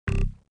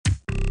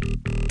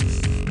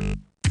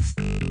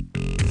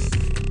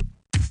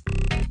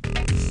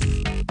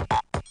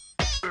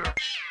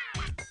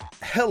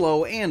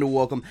Hello and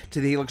welcome to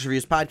the Helix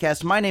Reviews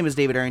podcast. My name is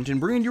David Arrington,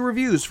 bringing you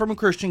reviews from a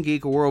Christian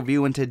Geek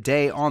Worldview, and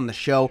today on the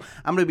show,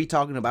 I'm going to be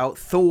talking about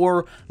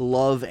Thor: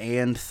 Love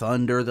and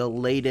Thunder, the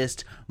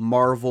latest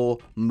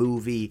Marvel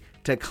movie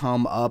to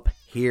come up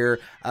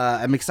here.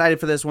 I'm excited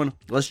for this one.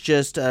 Let's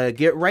just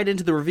get right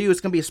into the review. It's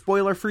going to be a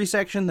spoiler-free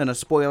section, then a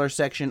spoiler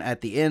section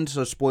at the end,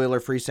 so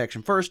spoiler-free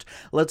section first.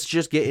 Let's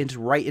just get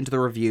right into the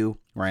review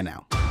right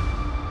now.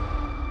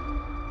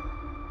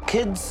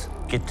 Kids,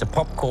 get your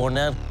popcorn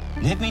now.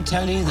 Let me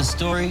tell you the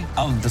story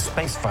of the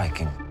space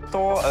Viking,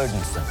 Thor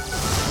Odinson.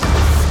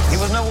 He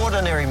was no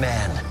ordinary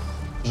man.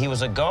 He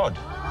was a god.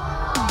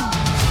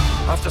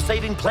 After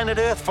saving planet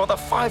Earth for the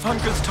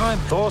 500th time,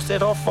 Thor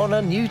set off on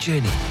a new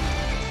journey.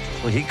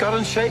 Well, he got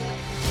in shape.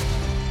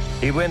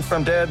 He went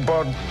from dad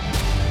bod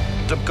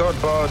to god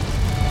bod.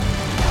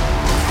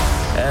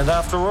 And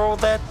after all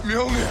that,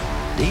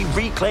 he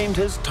reclaimed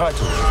his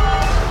title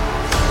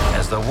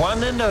as the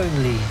one and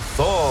only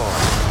Thor.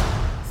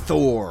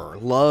 Thor: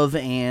 Love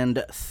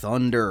and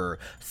Thunder.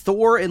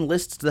 Thor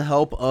enlists the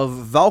help of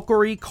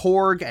Valkyrie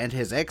Korg and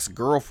his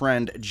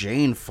ex-girlfriend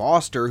Jane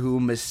Foster, who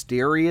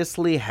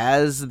mysteriously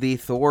has the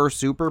Thor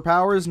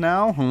superpowers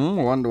now.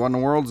 What in the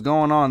world's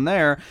going on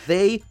there?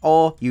 They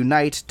all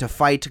unite to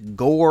fight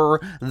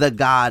Gorr, the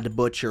God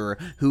Butcher,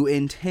 who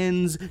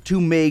intends to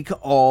make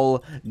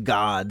all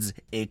gods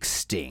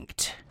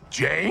extinct.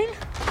 Jane?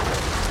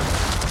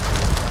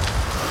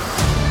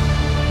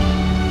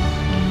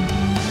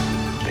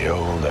 The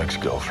old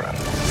ex-girlfriend.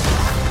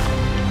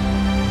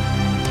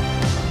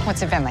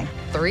 What's it been, like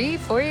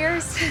 3-4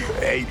 years?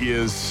 8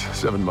 years,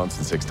 7 months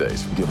and 6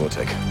 days, give or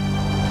take.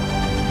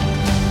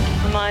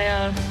 Am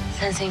I,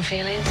 sensing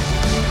feelings?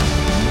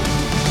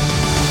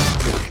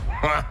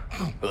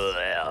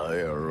 Well,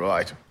 you're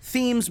right.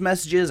 Themes,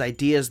 messages,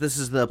 ideas. This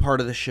is the part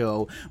of the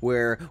show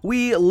where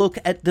we look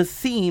at the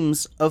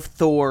themes of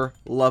Thor: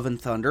 Love and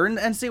Thunder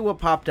and see what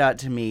popped out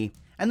to me.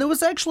 And there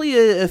was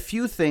actually a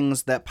few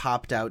things that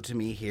popped out to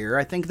me here.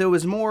 I think there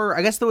was more,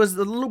 I guess there was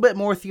a little bit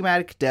more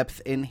thematic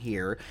depth in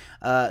here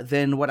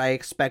than what I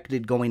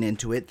expected going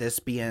into it. This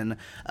being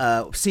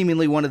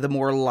seemingly one of the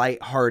more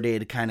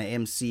lighthearted kind of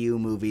MCU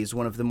movies,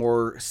 one of the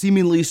more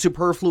seemingly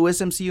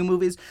superfluous MCU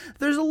movies.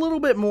 There's a little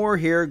bit more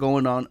here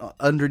going on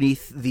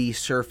underneath the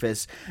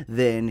surface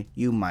than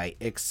you might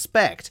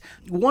expect.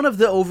 One of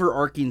the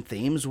overarching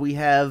themes, we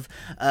have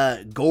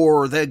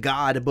Gorr, the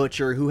God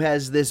Butcher, who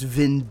has this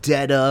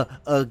vendetta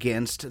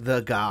against the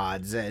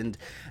gods, and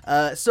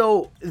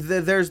so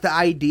there's the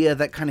idea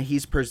that kind of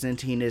he's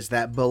presenting is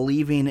that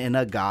believing in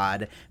a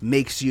god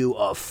makes you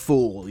a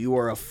fool. You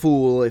are a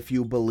fool if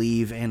you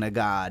believe in a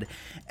god.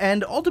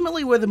 And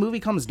ultimately where the movie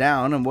comes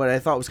down, and what I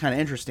thought was kind of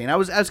interesting, I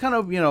was kind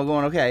of,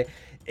 going, okay,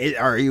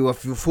 are you a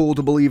fool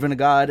to believe in a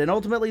god? And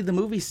ultimately the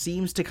movie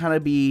seems to kind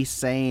of be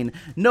saying,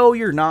 no,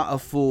 you're not a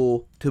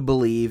fool to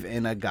believe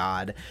in a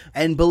god.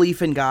 And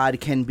belief in God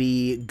can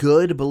be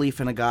good.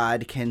 Belief in a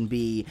god can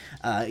be,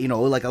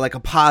 like a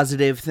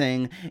positive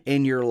thing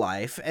in your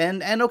life.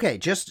 And okay,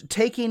 just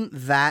taking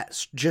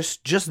that,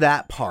 just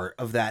that part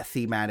of that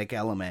thematic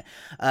element.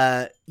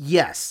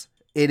 Yes.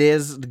 It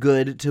is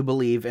good to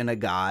believe in a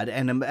god,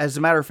 and as a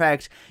matter of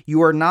fact,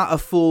 you are not a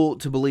fool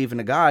to believe in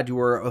a god, you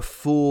are a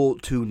fool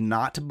to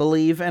not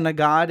believe in a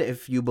god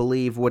if you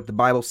believe what the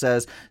Bible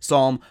says.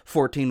 Psalm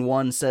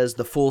 14:1 says,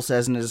 the fool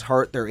says in his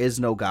heart there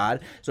is no God.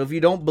 So if you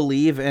don't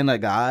believe in a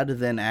god,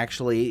 then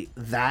actually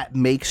that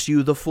makes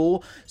you the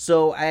fool.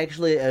 So I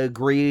actually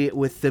agree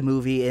with the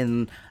movie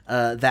in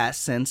that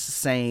sense,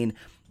 saying,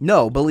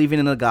 no, believing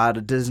in a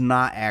god does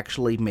not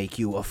actually make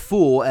you a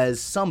fool, as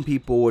some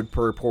people would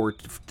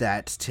purport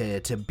that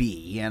to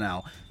be,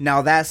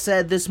 Now, that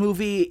said, this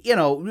movie,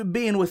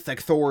 being with, like,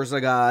 Thor's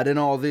a god and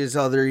all these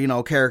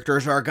other,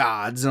 characters are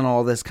gods and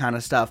all this kind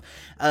of stuff,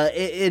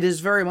 it is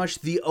very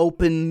much the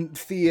open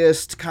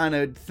theist kind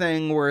of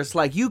thing where it's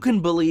like, you can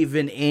believe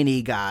in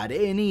any god.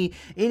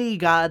 Any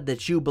god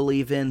that you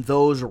believe in,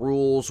 those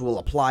rules will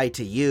apply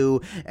to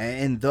you,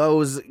 and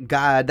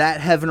that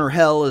heaven or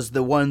hell is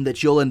the one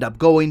that you'll end up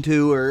going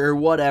to, or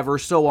whatever,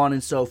 so on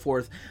and so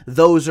forth.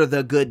 Those are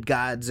the good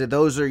gods.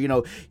 Those are,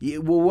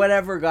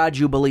 whatever god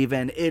you believe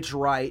in, it's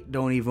right.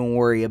 Don't even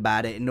worry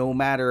about it. No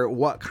matter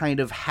what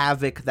kind of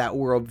havoc that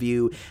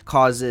worldview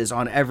causes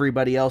on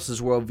everybody else's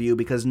worldview,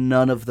 because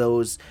none of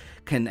those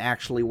can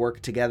actually work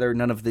together.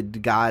 None of the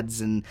gods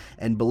and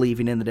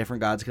believing in the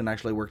different gods can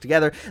actually work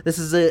together. This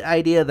is an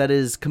idea that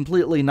is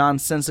completely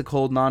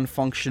nonsensical,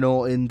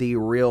 non-functional in the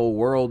real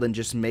world, and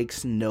just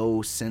makes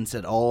no sense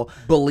at all.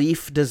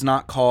 Belief does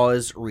not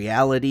cause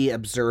reality.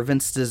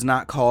 Observance does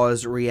not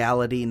cause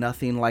reality.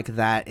 Nothing like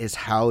that is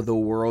how the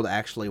world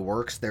actually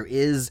works. There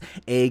is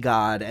a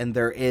God, and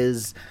there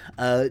is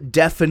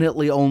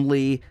definitely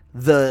only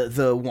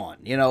the one.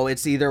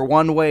 It's either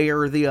one way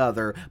or the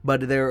other,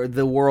 but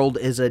the world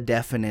is a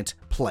definite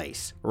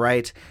place,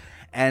 right?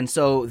 And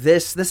so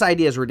this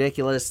idea is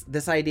ridiculous.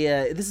 This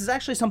is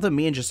actually something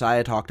me and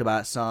Josiah talked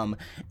about some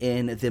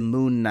in the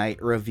Moon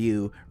Knight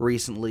review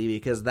recently,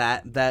 because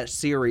that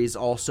series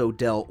also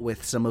dealt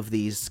with some of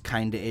these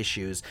kind of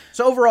issues.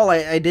 So overall,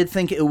 I did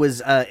think it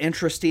was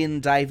interesting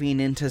diving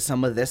into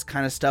some of this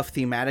kind of stuff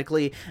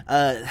thematically,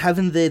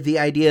 having the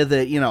idea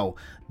that, you know,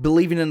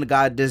 believing in the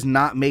God does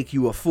not make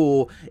you a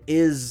fool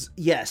is,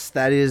 yes,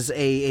 that is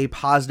a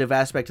positive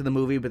aspect of the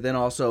movie, but then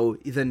also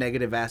the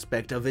negative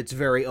aspect of it's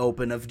very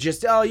open, of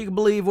just, oh, you can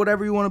believe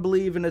whatever you want to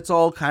believe, and it's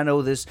all kind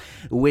of this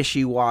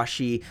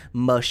wishy-washy,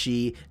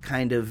 mushy,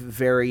 kind of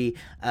very,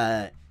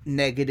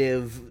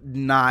 negative,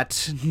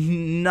 not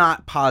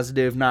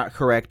positive, not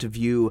correct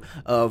view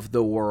of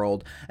the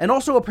world. And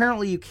also,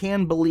 apparently, you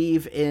can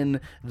believe in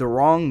the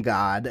wrong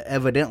God,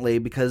 evidently,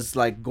 because,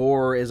 like,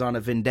 Gore is on a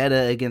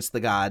vendetta against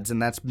the gods,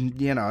 and that's,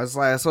 you know, it's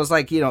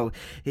like, you know,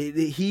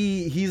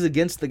 he's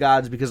against the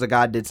gods because the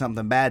god did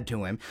something bad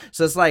to him.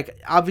 So it's like,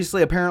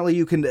 obviously, apparently,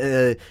 you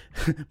can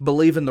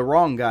believe in the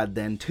wrong God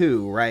then,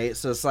 too, right?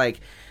 So it's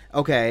like,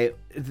 okay,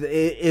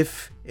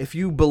 if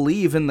you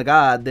believe in the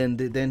God,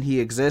 then he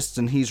exists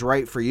and he's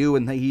right for you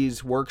and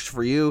he's works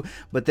for you.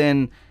 But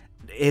then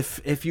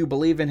if you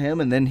believe in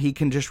him and then he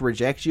can just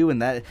reject you,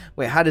 and that,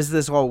 wait, how does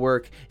this all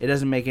work? It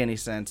doesn't make any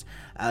sense.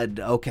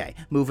 Okay,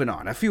 moving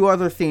on. A few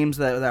other themes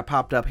that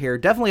popped up here.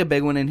 Definitely a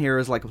big one in here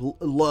is like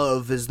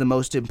love is the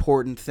most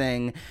important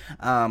thing.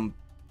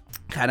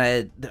 Kind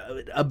of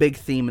a big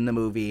theme in the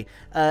movie,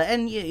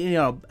 and you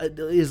know,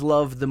 is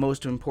love the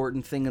most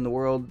important thing in the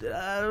world?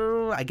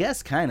 I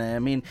guess kind of. I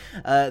mean,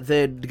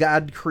 the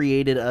God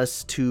created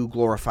us to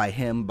glorify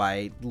him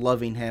by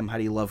loving him. How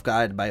do you love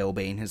God? By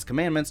obeying his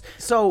commandments.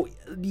 So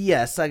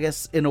yes, I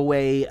guess in a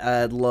way,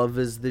 love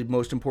is the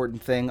most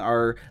important thing.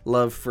 Our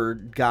love for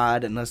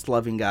God and us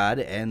loving God,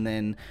 and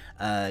then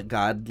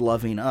God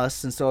loving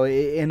us. And so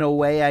in a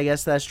way, I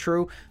guess that's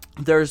true.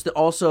 There's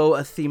also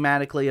a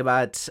thematically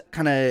about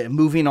kind of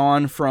moving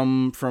on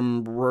from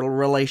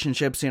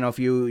relationships. You know, if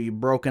you've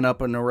broken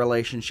up in a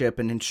relationship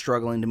and then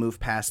struggling to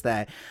move past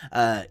that,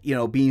 you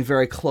know, being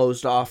very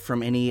closed off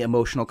from any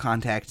emotional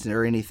contact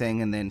or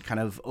anything, and then kind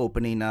of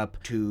opening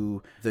up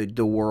to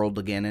the world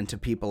again and to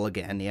people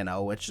again, you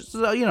know, which is,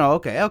 you know,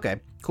 okay,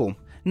 cool.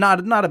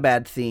 Not a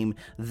bad theme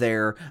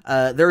there.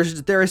 There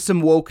is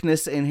some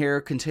wokeness in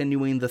here,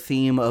 continuing the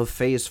theme of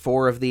Phase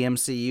 4 of the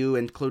MCU,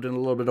 including a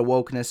little bit of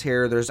wokeness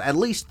here. There's at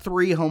least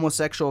 3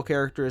 homosexual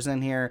characters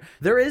in here.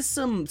 There is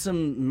some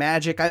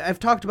magic. I've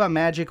talked about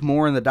magic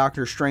more in the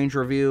Doctor Strange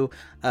review,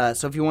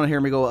 so if you want to hear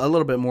me go a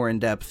little bit more in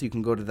depth, you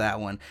can go to that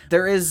one.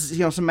 There is,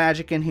 you know, some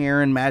magic in here,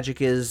 and magic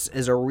is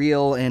a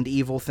real and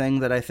evil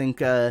thing that I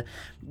think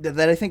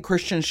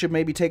Christians should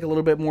maybe take a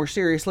little bit more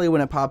seriously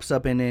when it pops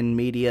up in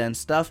media and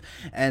stuff.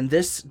 And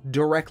this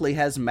directly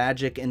has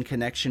magic in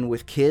connection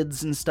with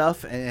kids and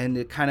stuff, and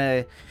it kind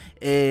of,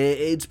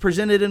 it's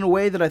presented in a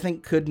way that I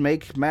think could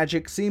make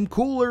magic seem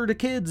cooler to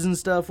kids and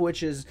stuff,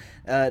 which is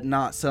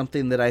not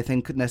something that I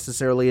think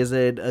necessarily is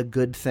a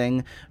good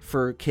thing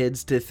for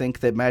kids to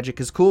think that magic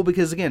is cool,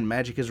 because again,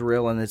 magic is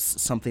real and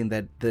it's something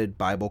that the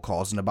Bible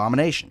calls an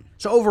abomination.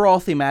 So overall,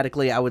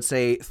 thematically, I would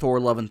say Thor: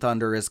 Love and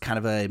Thunder is kind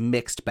of a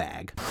mixed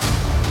bag.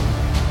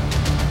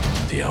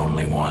 The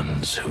only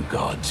ones who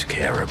gods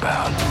care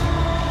about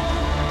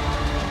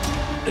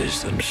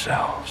is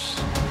themselves.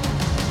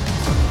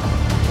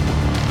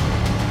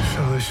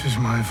 So this is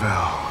my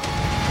vow.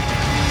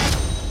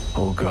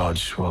 All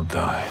gods will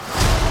die.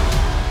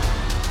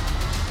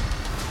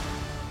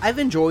 I've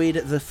enjoyed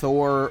the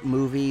Thor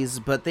movies,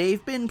 but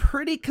they've been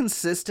pretty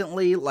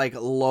consistently like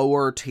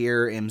lower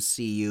tier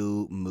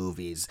MCU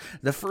movies.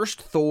 The first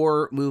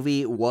Thor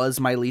movie was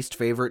my least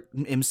favorite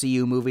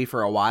MCU movie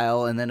for a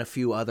while, and then a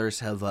few others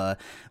have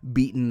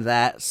beaten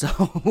that,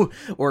 so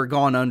or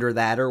gone under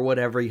that, or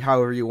whatever,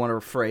 however you want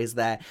to phrase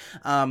that.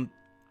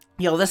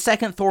 You know, the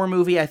second Thor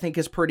movie I think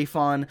is pretty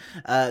fun,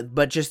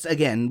 but just,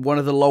 again, one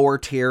of the lower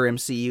tier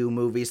MCU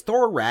movies.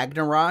 Thor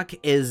Ragnarok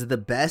is the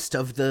best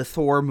of the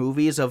Thor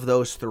movies of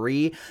those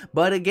 3,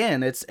 but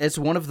again, it's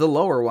one of the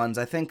lower ones.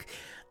 I think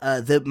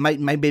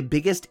my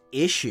biggest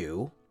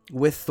issue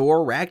with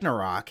Thor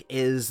Ragnarok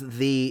is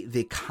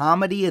the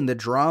comedy and the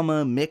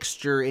drama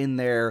mixture in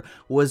there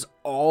was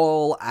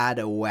all out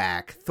of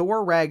whack.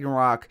 Thor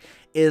Ragnarok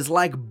is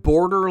like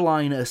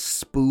borderline a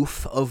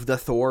spoof of the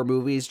Thor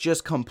movies,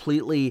 just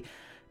completely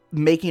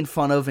making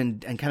fun of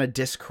and kind of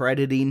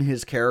discrediting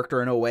his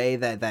character in a way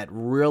that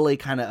really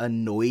kind of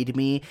annoyed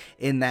me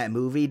in that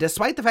movie.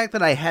 Despite the fact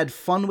that I had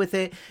fun with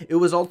it, it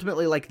was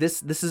ultimately like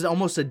this is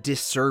almost a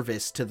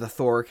disservice to the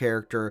Thor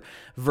character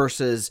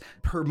versus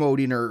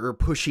promoting or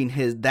pushing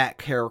that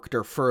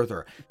character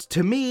further.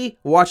 To me,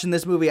 watching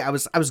this movie, I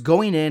was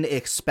going in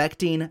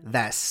expecting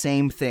that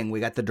same thing. We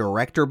got the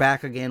director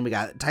back again. We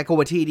got Taika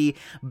Waititi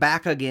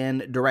back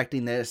again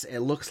directing this.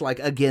 It looks like,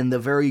 again, the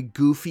very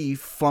goofy,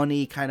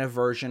 funny kind of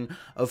version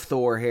of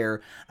Thor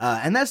here,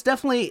 and that's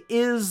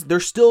they're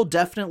still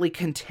definitely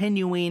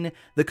continuing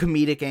the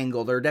comedic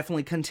angle. They're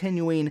definitely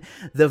continuing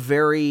the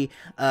very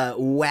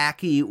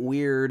wacky,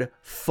 weird,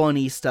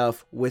 funny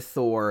stuff with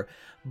Thor,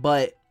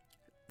 but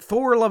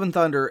Thor Love and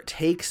Thunder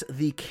takes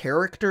the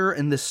character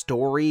and the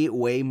story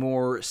way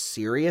more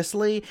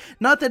seriously.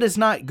 Not that it's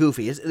not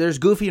goofy. There's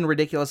goofy and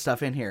ridiculous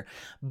stuff in here.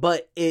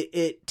 But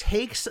it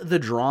takes the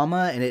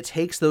drama and it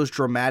takes those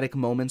dramatic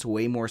moments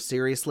way more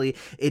seriously.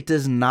 It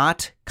does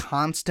not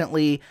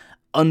constantly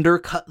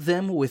undercut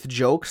them with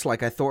jokes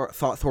like I thought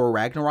Thor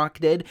Ragnarok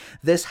did.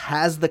 This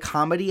has the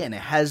comedy and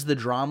it has the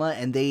drama,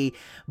 and they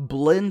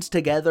blend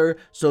together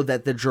so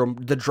that the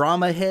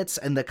drama hits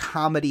and the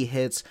comedy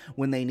hits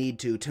when they need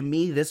to. To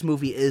me, this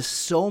movie is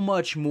so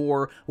much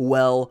more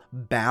well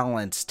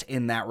balanced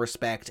in that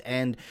respect,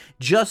 and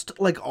just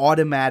like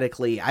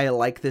automatically I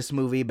like this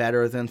movie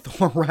better than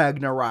Thor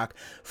Ragnarok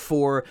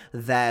for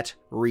that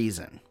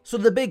reason. So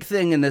the big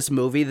thing in this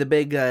movie, the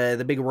big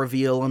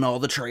reveal in all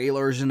the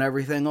trailers and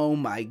everything, oh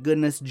my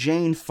goodness,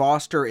 Jane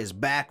Foster is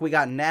back. We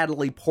got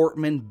Natalie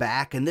Portman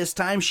back, and this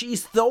time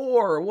she's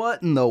Thor.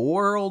 What in the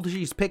world?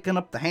 She's picking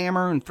up the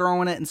hammer and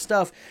throwing it and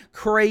stuff.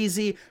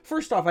 Crazy.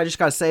 First off, I just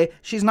gotta say,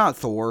 she's not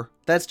Thor.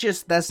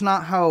 That's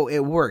not how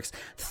it works.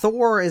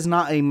 Thor is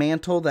not a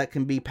mantle that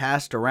can be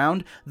passed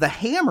around. The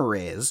hammer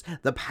is.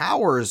 The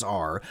powers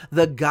are.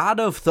 The God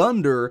of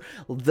Thunder,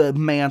 the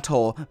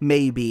mantle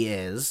maybe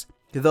is.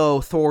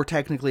 Though Thor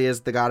technically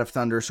is the God of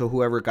Thunder, so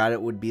whoever got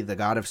it would be the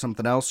God of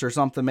something else or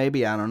something,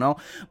 maybe, I don't know.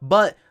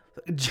 But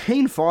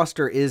Jane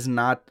Foster is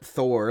not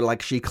Thor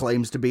like she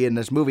claims to be in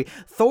this movie.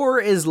 Thor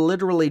is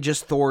literally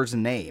just Thor's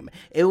name.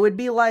 It would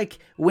be like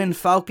when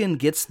Falcon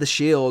gets the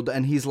shield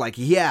and he's like,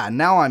 yeah,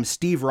 now I'm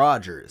Steve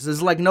Rogers.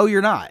 It's like, no,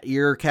 you're not.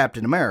 You're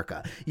Captain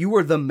America. You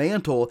are the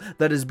mantle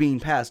that is being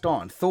passed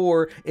on.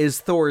 Thor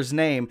is Thor's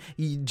name.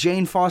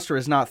 Jane Foster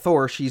is not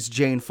Thor. She's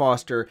Jane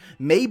Foster.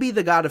 Maybe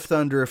the God of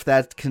Thunder if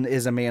that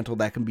is a mantle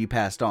that can be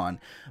passed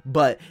on.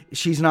 But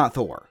she's not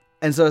Thor.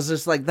 And so it's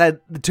just like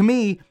that, to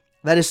me,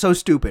 that is so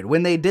stupid.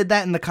 When they did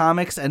that in the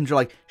comics and you're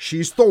like,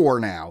 she's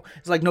Thor now.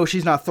 It's like, no,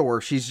 she's not Thor.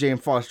 She's Jane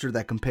Foster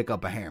that can pick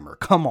up a hammer.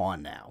 Come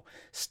on now.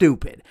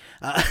 Stupid.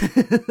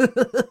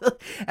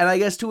 And I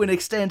guess to an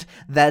extent,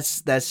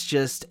 that's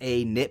just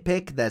a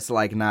nitpick. That's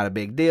like not a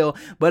big deal.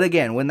 But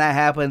again, when that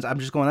happens, I'm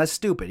just going, that's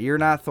stupid. You're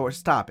not Thor.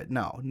 Stop it.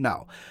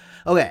 No.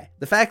 Okay,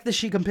 the fact that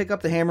she can pick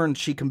up the hammer and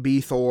she can be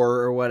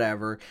Thor or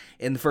whatever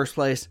in the first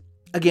place,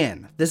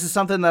 again, this is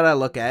something that I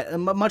look at,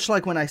 much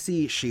like when I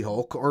see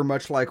She-Hulk, or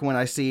much like when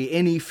I see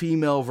any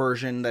female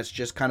version that's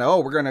just kind of, oh,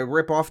 we're going to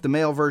rip off the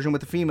male version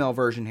with the female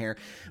version here.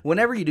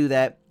 Whenever you do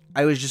that,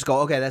 I always just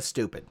go, okay, that's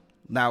stupid.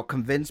 Now,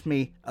 convince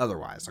me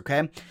otherwise,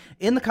 okay?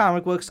 In the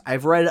comic books,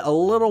 I've read a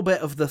little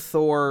bit of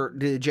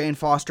the Jane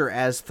Foster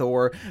as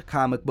Thor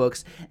comic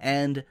books,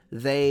 and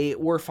they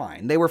were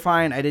fine. They were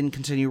fine. I didn't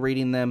continue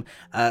reading them,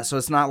 so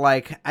it's not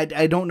like,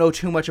 I don't know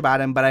too much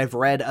about him, but I've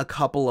read a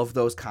couple of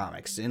those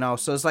comics, you know?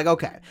 So it's like,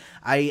 okay,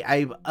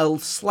 I'm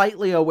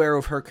slightly aware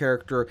of her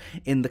character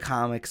in the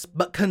comics,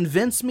 but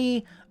convince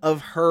me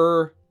of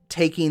her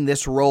taking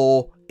this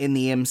role in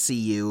the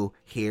MCU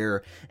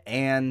here,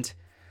 and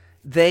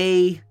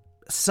they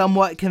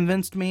somewhat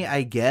convinced me,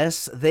 I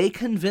guess. They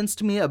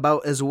convinced me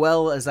about as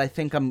well as I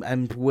think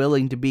I'm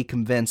willing to be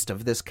convinced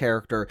of this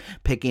character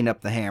picking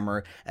up the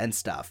hammer and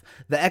stuff.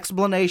 The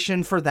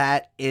explanation for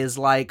that is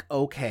like,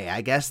 okay,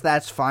 I guess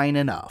that's fine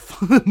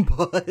enough.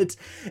 But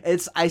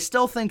I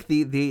still think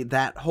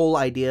that whole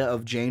idea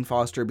of Jane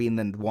Foster being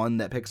the one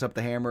that picks up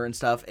the hammer and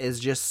stuff is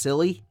just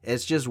silly.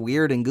 It's just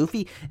weird and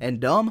goofy and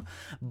dumb.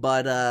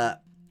 But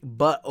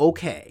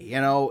okay,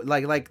 you know,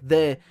 like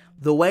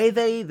the way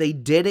they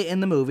did it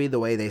in the movie, the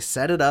way they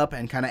set it up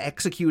and kind of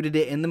executed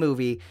it in the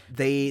movie,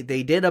 they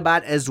did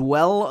about as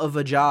well of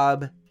a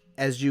job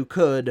as you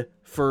could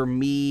for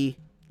me,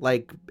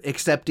 like,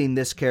 accepting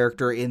this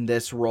character in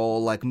this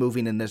role, like,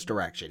 moving in this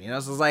direction, you know?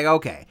 So it's like,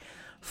 okay,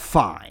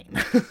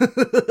 fine.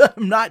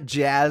 I'm not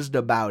jazzed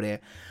about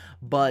it,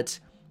 but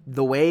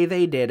the way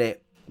they did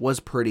it was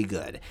pretty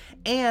good.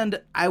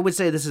 And I would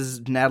say this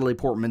is Natalie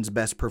Portman's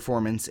best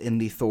performance in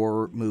the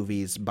Thor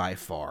movies by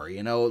far.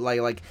 You know,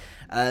 like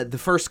the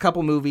first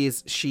couple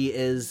movies, she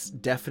is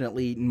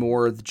definitely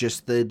more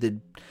just the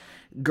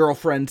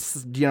girlfriend,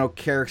 you know,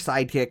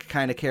 sidekick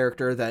kind of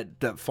character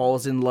that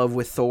falls in love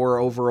with Thor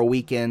over a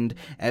weekend,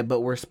 but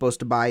we're supposed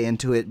to buy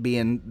into it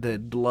being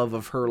the love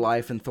of her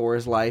life and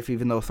Thor's life,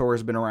 even though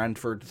Thor's been around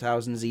for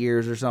thousands of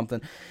years or something.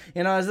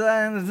 You know,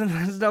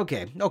 it's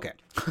okay.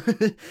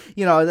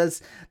 You know,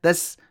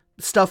 that's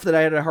stuff that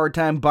I had a hard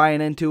time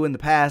buying into in the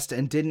past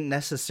and didn't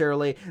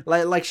necessarily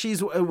like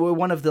she's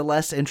one of the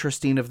less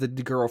interesting of the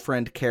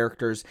girlfriend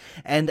characters,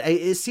 and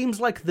it seems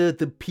like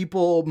the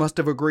people must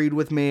have agreed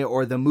with me,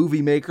 or the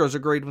movie makers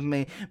agreed with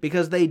me,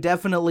 because they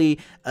definitely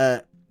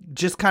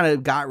just kind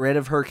of got rid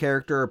of her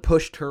character,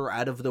 pushed her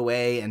out of the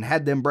way, and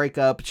had them break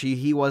up.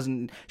 She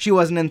wasn't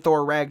in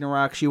Thor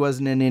Ragnarok, she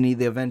wasn't in any of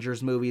the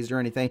Avengers movies or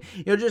anything,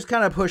 you know, just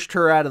kind of pushed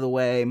her out of the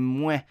way,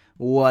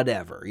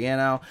 whatever, you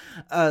know.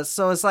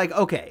 So it's like,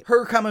 okay,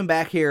 her coming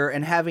back here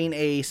and having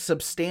a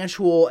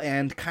substantial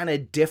and kind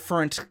of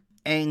different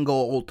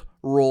angled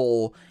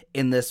role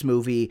in this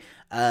movie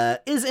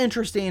is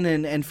interesting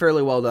and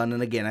fairly well done.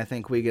 And again, I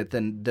think we get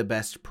the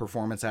best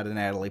performance out of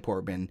Natalie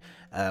Portman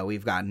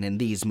we've gotten in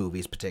these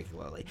movies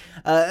particularly.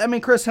 I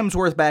mean, Chris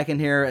Hemsworth back in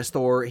here as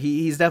Thor,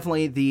 he's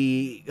definitely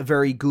the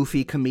very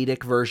goofy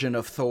comedic version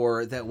of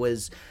Thor that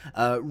was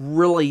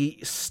really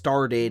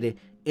started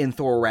in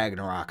Thor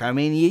Ragnarok. I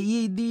mean,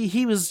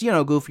 he was,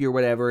 goofy or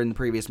whatever in the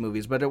previous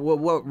movies, but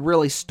what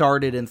really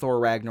started in Thor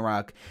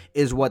Ragnarok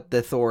is what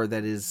the Thor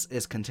that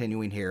is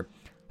continuing here.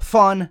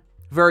 Fun.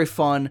 Very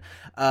fun.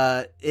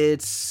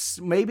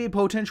 It's maybe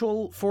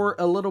potential for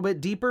a little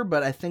bit deeper,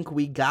 but I think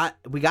we got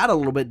a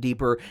little bit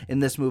deeper in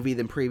this movie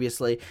than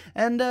previously.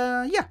 And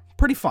yeah,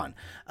 pretty fun.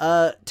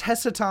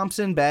 Tessa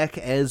Thompson back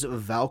as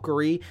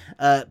Valkyrie.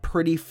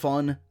 Pretty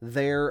fun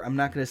there. I'm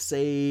not going to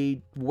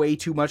say way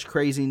too much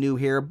crazy new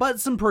here, but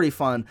some pretty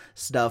fun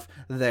stuff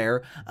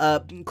there.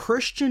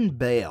 Christian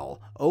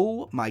Bale.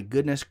 Oh my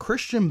goodness,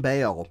 Christian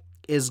Bale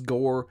is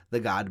Gorr the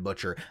God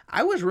Butcher.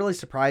 I was really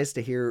surprised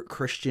to hear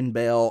Christian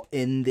Bale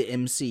in the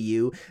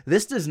MCU.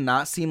 This does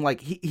not seem like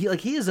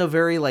he is a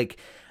very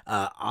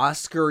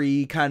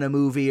Oscar-y kind of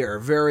movie or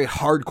very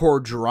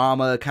hardcore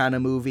drama kind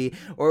of movie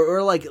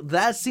or like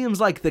that seems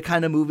like the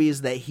kind of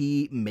movies that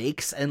he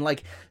makes, and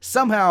like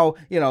somehow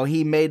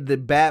he made the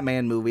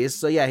Batman movies,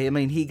 so yeah, I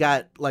mean he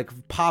got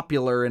like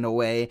popular in a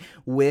way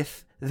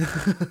with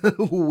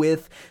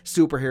with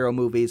superhero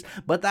movies,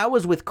 but that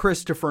was with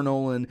Christopher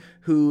Nolan,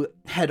 who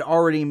had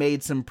already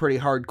made some pretty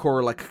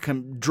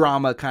hardcore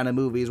drama kind of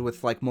movies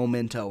with like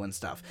Memento and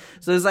stuff.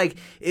 So it's like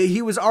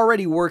he was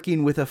already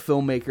working with a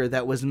filmmaker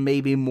that was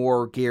maybe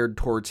more geared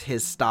towards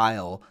his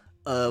style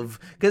of,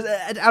 because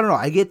I don't know,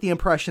 I get the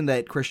impression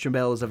that Christian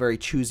Bale is a very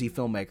choosy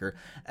filmmaker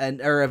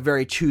or a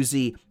very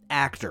choosy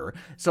actor.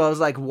 So I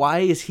was like, why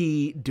is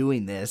he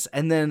doing this?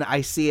 And then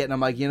I see it and I'm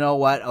like, you know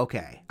what?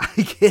 Okay.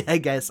 I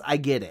guess I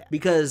get it.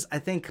 Because I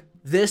think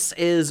this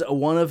is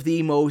one of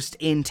the most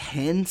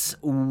intense,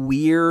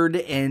 weird,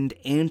 and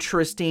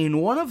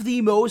interesting, one of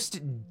the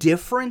most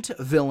different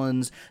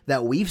villains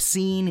that we've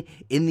seen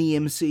in the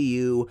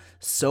MCU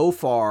so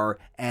far,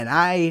 and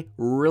I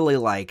really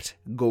liked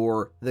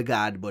Gorr the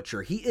God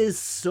Butcher. He is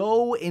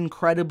so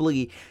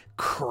incredibly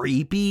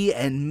creepy,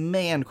 and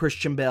man,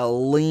 Christian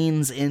Bale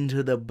leans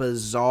into the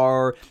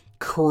bizarre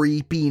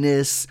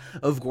creepiness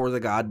of Gorr the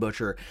God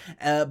Butcher.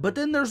 But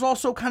then there's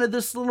also kind of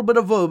this little bit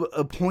of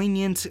a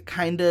poignant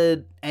kind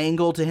of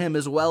angle to him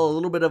as well, a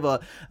little bit of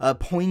a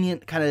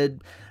poignant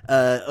kind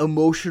of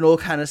emotional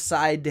kind of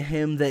side to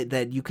him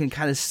that you can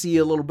kind of see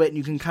a little bit, and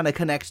you can kind of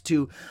connect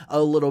to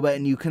a little bit,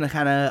 and you can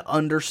kind of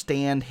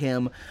understand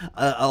him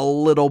a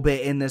little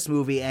bit in this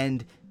movie.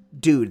 And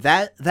dude,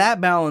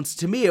 that balance,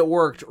 to me, it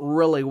worked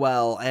really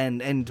well,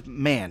 and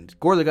man,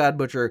 Gorr the God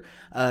Butcher,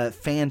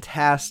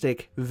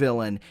 fantastic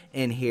villain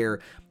in here.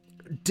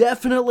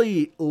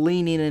 Definitely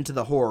leaning into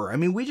the horror. I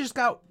mean, we just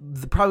got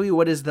probably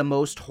what is the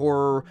most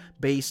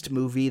horror-based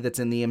movie that's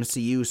in the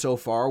MCU so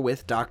far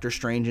with Doctor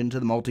Strange Into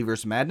the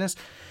Multiverse of Madness.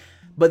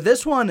 But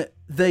this one,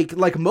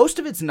 most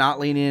of it's not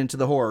leaning into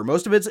the horror.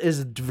 Most of it is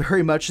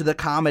very much the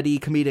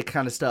comedic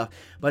kind of stuff.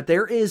 But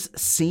there is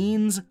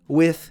scenes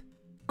with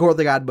Gorr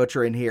the God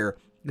Butcher in here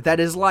that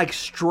is like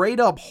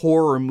straight up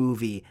horror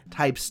movie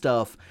type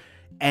stuff,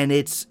 and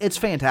it's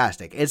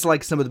fantastic. It's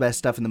like some of the best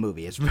stuff in the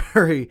movie. It's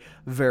very,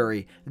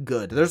 very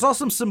good. There's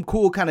also some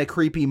cool kind of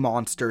creepy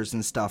monsters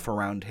and stuff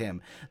around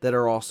him that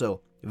are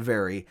also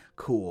very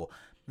cool.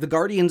 The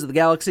Guardians of the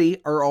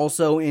Galaxy are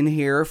also in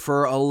here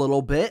for a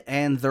little bit,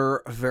 and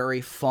they're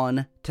very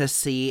fun to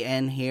see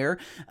and hear.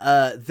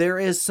 There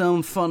is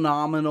some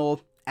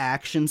phenomenal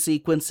action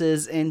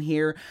sequences in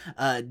here,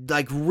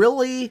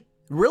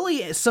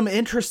 really some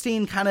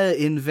interesting kind of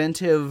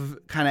inventive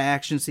kind of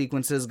action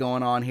sequences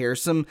going on here.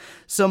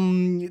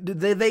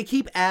 They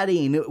keep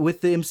adding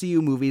with the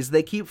MCU movies.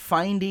 They keep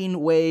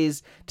finding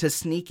ways to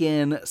sneak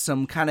in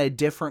some kind of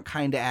different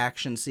kind of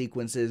action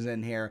sequences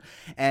in here.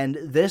 And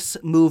this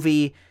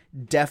movie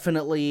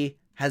definitely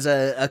has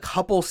a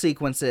couple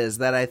sequences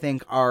that I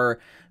think are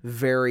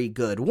very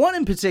good. One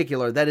in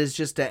particular that is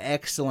just an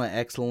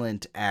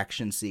excellent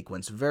action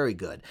sequence. Very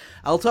good.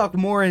 I'll talk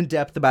more in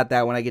depth about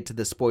that when I get to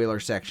the spoiler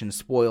section,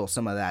 spoil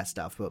some of that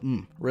stuff, but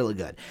really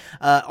good.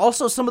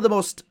 Also, some of the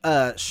most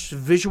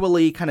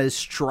visually kind of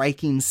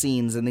striking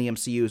scenes in the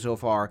MCU so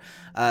far.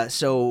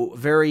 So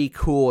very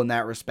cool in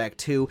that respect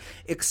too.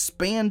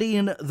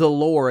 Expanding the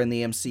lore in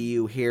the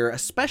MCU here,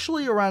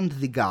 especially around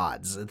the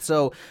gods.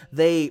 So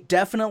they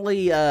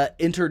definitely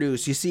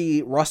introduce, you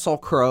see Russell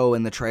Crowe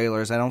in the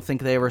trailers. I don't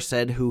think they ever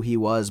said who he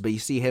was, but you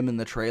see him in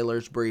the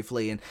trailers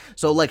briefly, and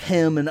so like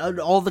him and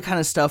all the kind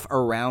of stuff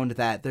around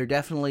that, they're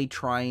definitely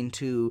trying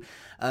to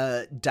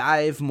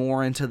dive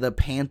more into the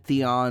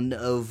pantheon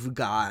of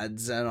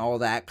gods and all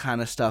that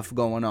kind of stuff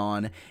going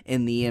on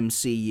in the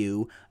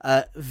MCU.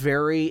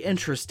 Very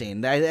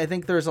interesting. I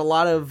think there's a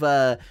lot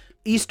of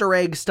Easter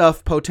egg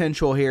stuff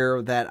potential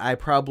here that I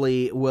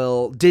probably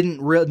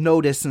didn't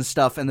notice and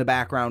stuff in the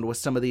background with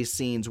some of these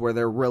scenes where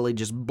they're really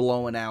just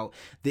blowing out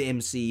the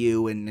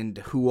MCU and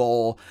who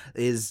all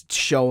is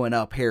showing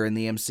up here in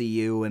the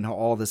MCU and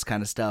all this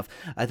kind of stuff.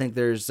 I think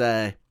there's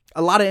a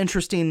lot of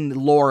interesting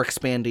lore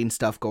expanding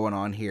stuff going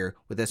on here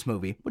with this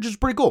movie, which is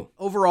pretty cool.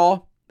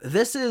 Overall,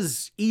 this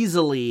is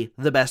easily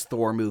the best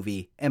Thor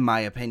movie, in my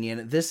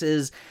opinion. This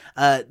is,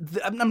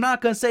 I'm not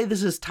going to say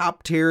this is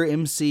top tier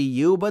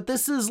MCU, but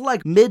this is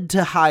like mid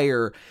to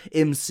higher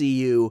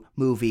MCU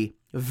movie.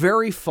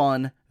 Very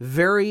fun,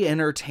 very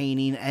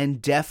entertaining,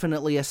 and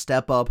definitely a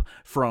step up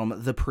from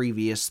the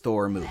previous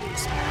Thor movies.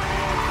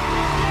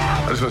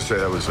 I just want to say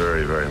that was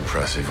very, very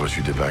impressive what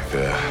you did back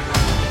there.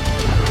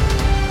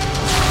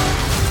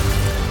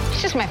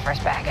 He's just my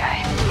first bad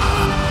guy.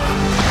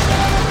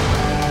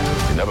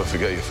 You never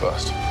forget your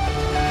first.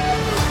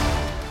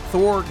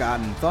 Thor: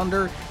 God and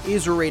Thunder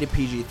is rated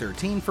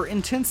PG-13 for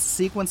intense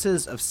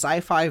sequences of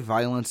sci-fi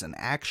violence and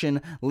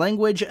action,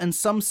 language, and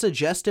some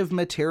suggestive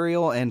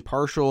material and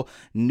partial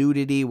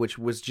nudity, which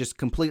was just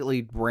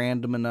completely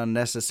random and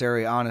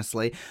unnecessary,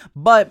 honestly.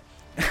 But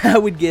I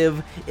would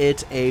give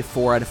it a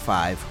 4 out of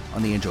 5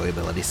 on the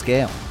enjoyability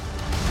scale.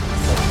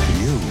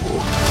 You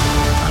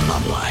are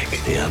not like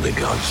the other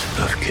gods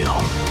of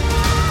kill.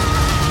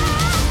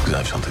 Because I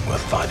have something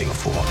worth fighting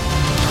for.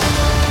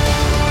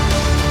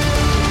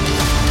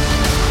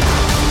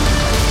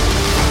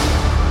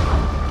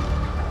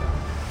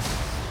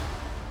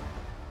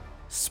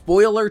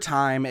 Spoiler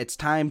time. It's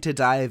time to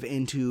dive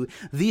into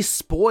the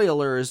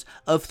spoilers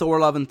of Thor: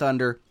 Love and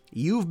Thunder.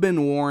 You've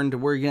been warned.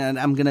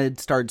 I'm gonna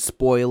start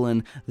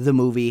spoiling the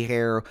movie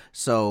here.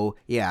 So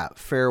yeah,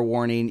 fair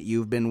warning.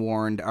 You've been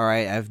warned. All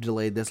right, I've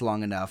delayed this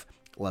long enough.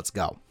 Let's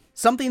go.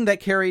 Something that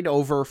carried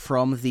over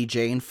from the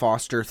Jane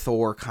Foster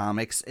Thor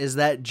comics is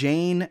that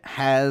Jane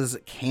has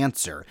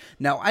cancer.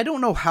 Now, I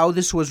don't know how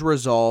this was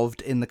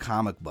resolved in the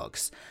comic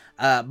books.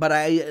 But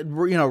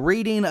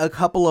reading a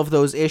couple of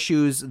those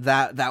issues,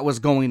 that was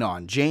going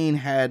on. Jane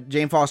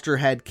Foster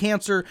had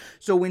cancer,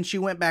 so when she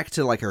went back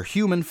to like her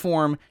human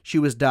form, she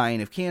was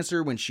dying of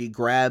cancer. When she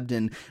grabbed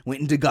and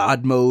went into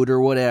God mode or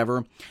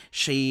whatever,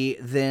 she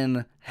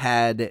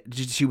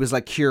was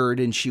like cured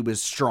and she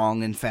was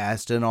strong and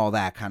fast and all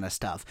that kind of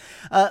stuff.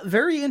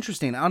 Very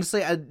interesting.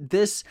 Honestly,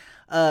 this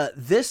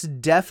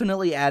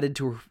definitely added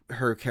to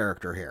her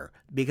character here,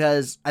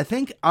 because I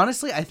think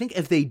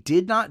if they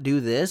did not do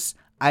this,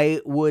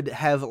 I would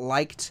have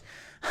liked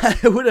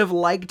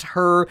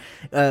her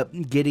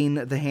getting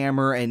the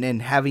hammer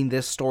and having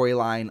this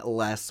storyline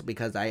less,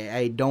 because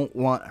I don't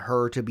want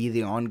her to be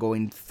the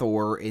ongoing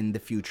Thor in the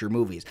future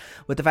movies.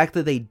 But the fact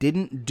that they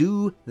didn't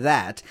do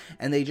that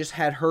and they just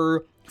had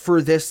her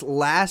for this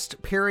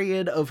last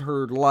period of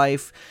her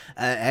life,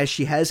 as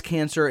she has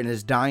cancer and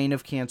is dying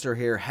of cancer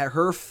here,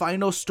 her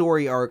final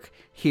story arc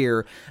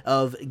here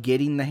of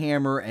getting the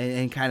hammer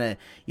and kind of,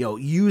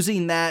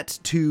 using that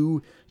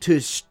to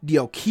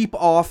keep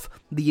off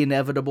the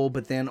inevitable,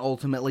 but then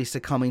ultimately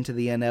succumbing to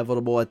the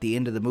inevitable at the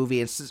end of the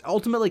movie, and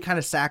ultimately kind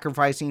of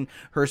sacrificing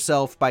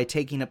herself by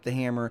taking up the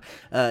hammer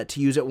to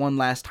use it one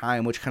last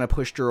time, which kind of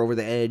pushed her over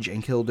the edge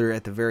and killed her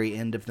at the very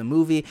end of the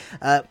movie.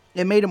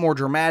 It made it more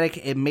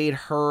dramatic. It made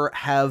her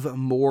have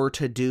more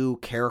to do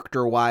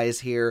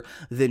character-wise here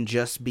than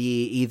just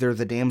be either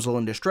the damsel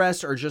in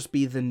distress or just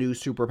be the new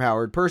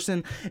superpowered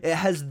person. It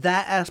has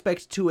that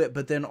aspect to it,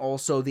 but then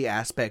also the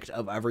aspect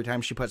of every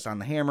time she puts down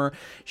the hammer,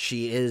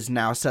 she is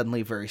now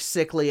suddenly very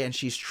sickly, and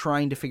she's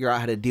trying to figure out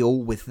how to deal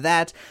with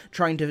that,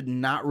 trying to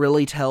not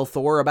really tell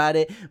Thor about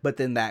it, but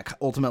then that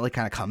ultimately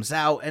kind of comes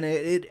out, and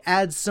it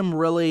adds some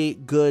really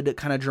good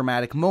kind of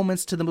dramatic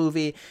moments to the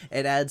movie.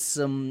 It adds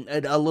a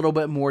little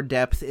bit more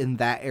depth in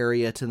that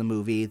area to the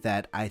movie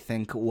that I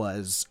think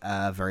was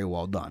very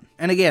well done.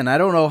 And again, I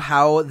don't know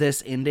how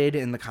this ended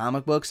in the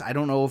comic books. I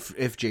don't know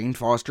if Jane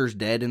Foster's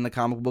dead in the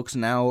comic books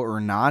now or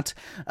not,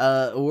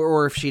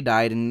 or if she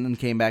died and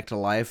came back to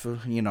life.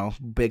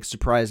 Big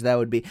surprise that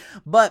would be.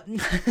 But,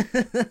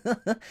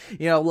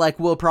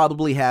 will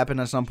probably happen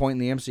at some point in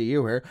the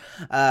MCU here.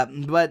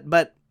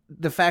 But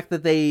the fact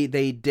that they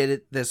did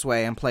it this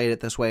way and played it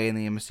this way in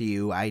the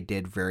MCU, I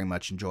did very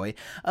much enjoy.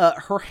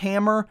 Her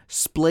hammer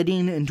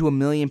splitting into a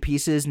million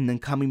pieces and then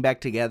coming back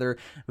together,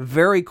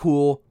 very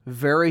cool,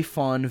 very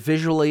fun,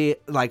 visually,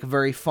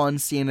 very fun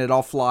seeing it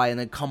all fly and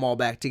then come all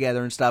back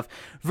together and stuff.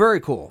 Very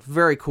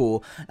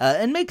cool,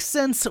 and makes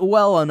sense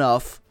well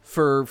enough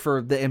for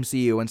the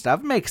MCU and stuff.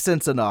 It makes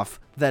sense enough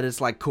that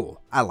it's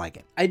cool. I like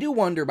it. I do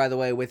wonder, by the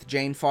way, with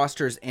Jane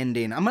Foster's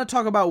ending, I'm going to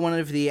talk about one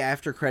of the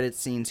after credits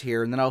scenes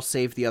here, and then I'll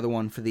save the other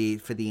one for the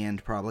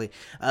end probably.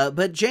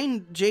 But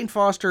Jane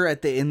Foster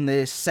in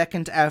the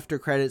second after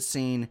credits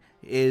scene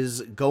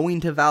is going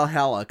to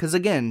Valhalla, because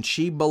again,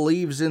 she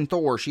believes in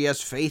Thor, she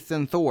has faith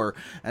in Thor,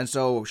 and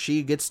so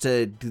she gets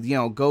to,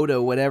 go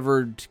to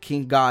whatever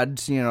king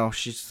god's,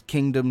 she's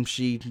kingdom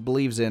she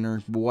believes in or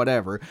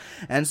whatever,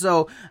 and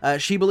so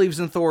she believes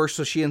in Thor,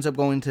 so she ends up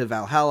going to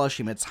Valhalla.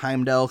 She meets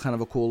Heimdall, kind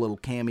of a cool little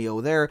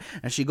cameo there,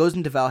 and she goes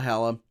into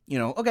Valhalla. You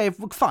know, okay,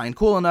 fine,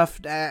 cool enough.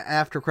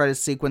 After credits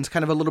sequence,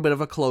 kind of a little bit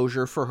of a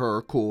closure for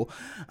her, cool.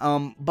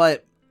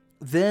 But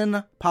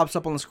then pops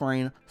up on the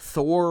screen,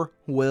 Thor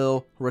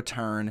will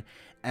return,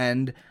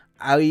 and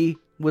I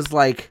was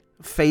like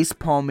face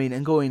palming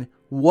and going,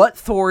 what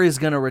Thor is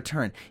going to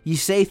return? You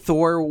say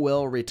Thor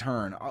will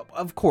return.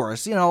 Of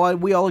course, you know,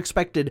 we all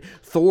expected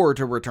Thor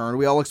to return.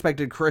 We all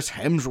expected Chris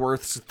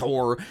Hemsworth's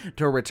Thor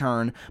to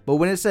return. But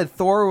when it said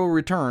Thor will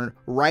return,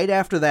 right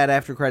after that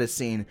after credits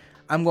scene,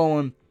 I'm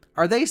going,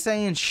 are they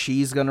saying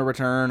she's going to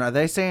return? Are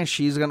they saying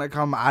she's going to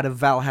come out of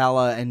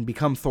Valhalla and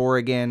become Thor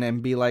again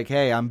and be like,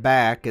 hey, I'm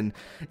back? And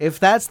if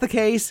that's the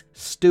case,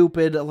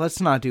 stupid.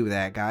 Let's not do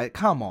that, guys.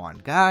 Come on,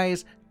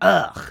 guys.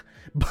 Ugh.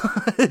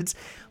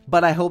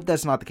 But I hope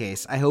that's not the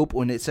case. I hope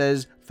when it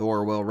says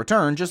Thor will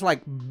return, just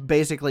like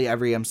basically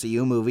every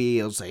MCU movie,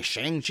 it'll say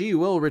Shang-Chi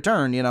will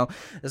return, you know.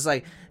 It's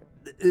like,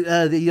 you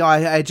know,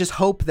 I just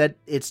hope that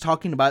it's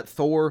talking about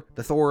Thor,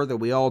 the Thor that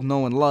we all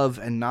know and love,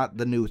 and not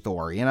the new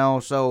Thor, you know.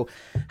 So,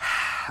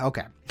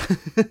 okay.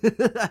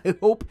 I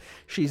hope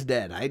she's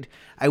dead.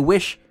 I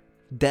wish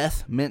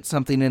death meant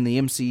something in the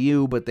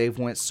MCU, but they've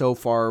went so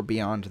far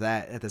beyond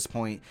that at this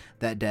point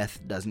that death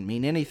doesn't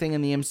mean anything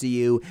in the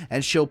MCU,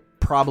 and she'll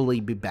probably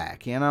be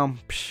back, you know?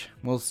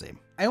 We'll see.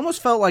 I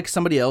almost felt like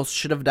somebody else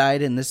should have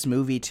died in this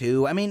movie,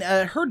 too. I mean,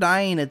 her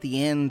dying at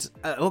the end,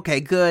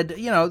 okay, good.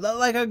 You know,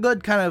 like a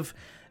good kind of,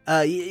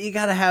 you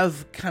gotta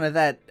have kind of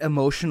that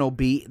emotional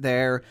beat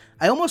there.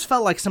 I almost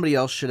felt like somebody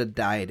else should have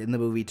died in the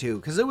movie, too.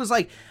 Because it was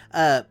like,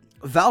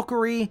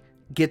 Valkyrie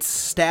gets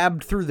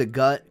stabbed through the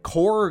gut.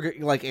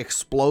 Korg, like,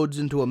 explodes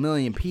into a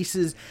million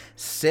pieces.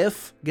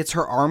 Sif gets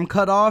her arm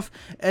cut off.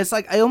 It's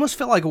like, I almost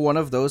felt like one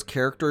of those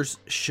characters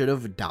should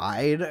have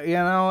died, you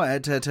know,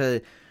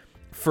 to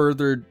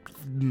further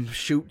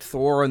shoot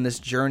Thor on this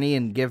journey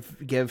and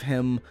give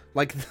him,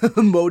 like,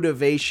 the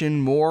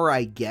motivation more,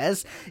 I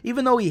guess.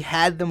 Even though he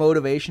had the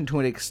motivation to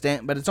an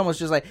extent, but it's almost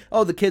just like,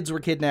 oh, the kids were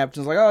kidnapped,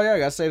 and it's like, oh, yeah, I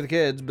gotta save the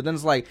kids. But then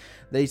it's like,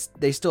 they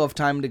still have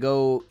time to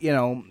go, you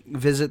know,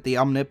 visit the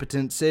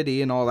omnipotent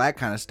city and all that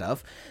kind of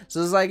stuff.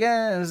 So it's like,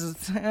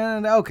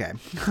 okay.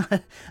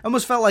 I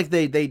almost felt like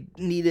they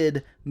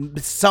needed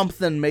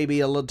something maybe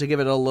to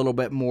give it a little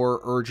bit more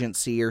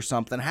urgency or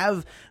something.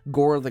 Have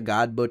Gore the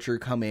God Butcher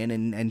come in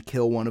and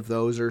kill one of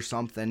those or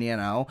something, you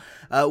know.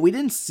 We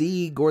didn't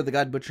see Gore the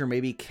God Butcher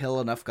maybe kill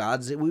enough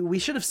gods. We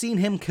should have seen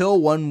him kill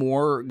one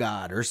more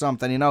god or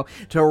something, you know,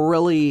 to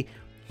really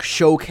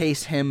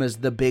showcase him as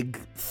the big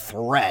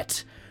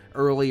threat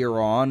earlier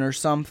on or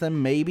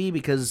something, maybe,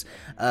 because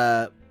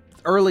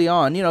early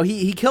on, you know,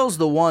 he kills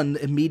the one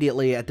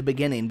immediately at the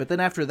beginning, but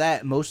then after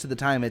that, most of the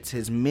time it's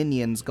his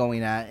minions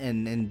going at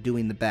and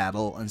doing the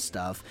battle and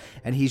stuff,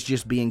 and he's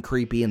just being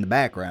creepy in the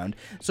background.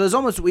 So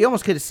we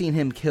almost could have seen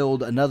him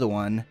killed another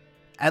one,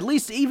 at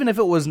least even if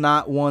it was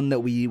not one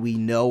that we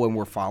know and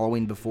we're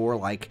following before,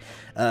 like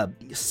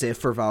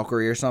Sif or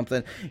Valkyrie or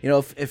something. You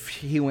know, if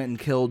he went and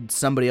killed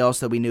somebody else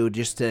that we knew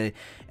just to,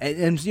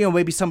 and you know,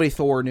 maybe somebody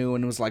Thor knew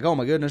and was like, oh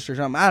my goodness or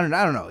something. I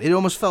don't know. It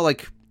almost felt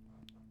like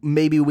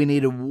maybe we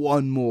needed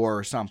one more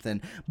or something,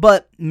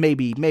 but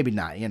maybe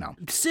not, you know.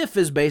 Sif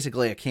is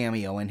basically a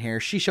cameo in here.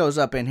 She shows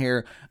up in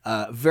here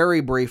very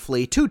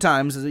briefly, 2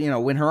 times, you know,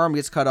 when her arm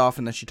gets cut off,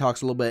 and then she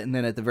talks a little bit, and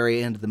then at the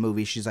very end of the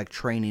movie, she's like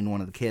training one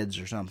of the kids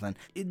or something.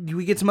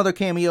 We get some other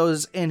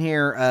cameos in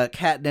here.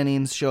 Kat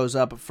Dennings shows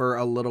up for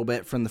a little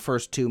bit from the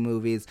first 2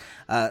 movies.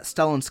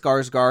 Stellan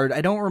Skarsgård,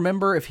 I don't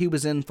remember if he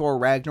was in Thor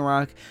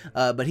Ragnarok,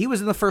 but he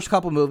was in the first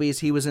couple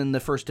movies. He was in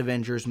the first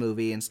Avengers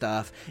movie and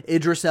stuff.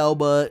 Idris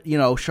Elba, you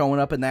know,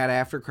 showing up in that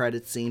after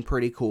credits scene,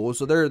 pretty cool.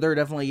 So they're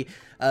definitely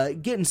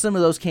getting some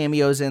of those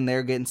cameos in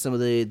there, getting some of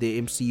the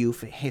MCU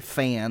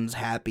fans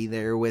happy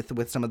there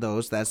with some of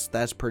those.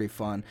 That's pretty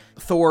fun.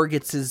 Thor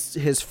gets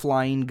his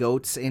flying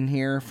goats in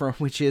here,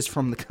 which is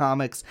from the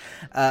comics.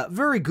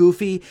 Very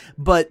goofy,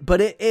 but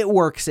it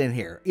works in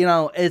here. You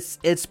know,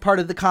 it's part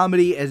of the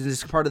comedy,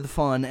 it's part of the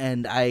fun,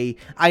 and I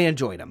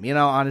enjoyed them. You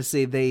know,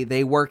 honestly,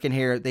 they work in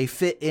here. They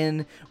fit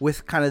in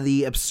with kind of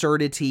the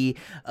absurdity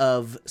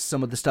of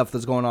some of the stuff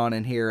that's going on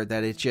in here,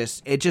 that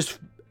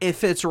it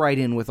fits right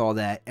in with all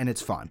that, and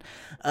it's fun.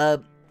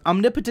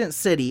 Omnipotent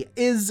City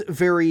is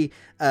very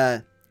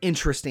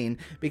interesting,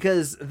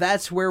 because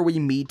that's where we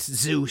meet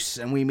Zeus,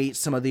 and we meet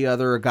some of the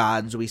other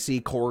gods. We see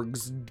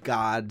Korg's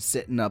god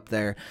sitting up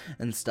there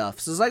and stuff.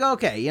 So it's like,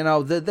 okay, you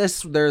know,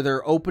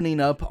 they're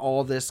opening up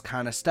all this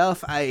kind of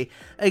stuff. I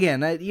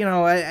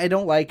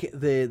don't like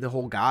the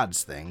whole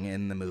gods thing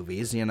in the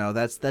movies. You know,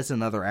 that's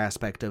another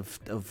aspect of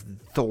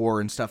Thor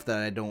and stuff that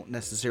I don't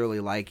necessarily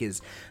like,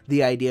 is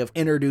the idea of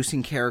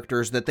introducing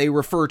characters that they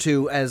refer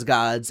to as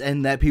gods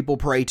and that people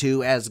pray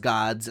to as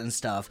gods and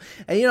stuff.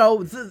 And, you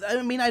know,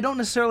 I mean, I don't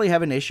necessarily necessarily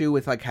have an issue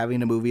with like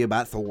having a movie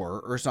about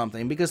Thor or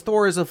something, because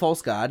Thor is a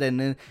false god,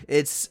 and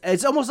it's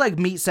almost like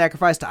meat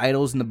sacrificed to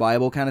idols in the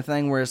Bible kind of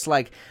thing, where it's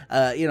like,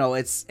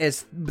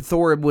 it's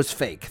Thor was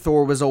fake.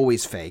 Thor was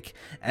always fake,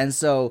 and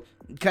so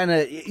kind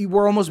of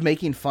we're almost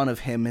making fun of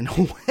him in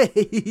a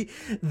way,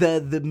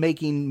 the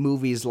making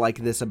movies like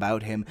this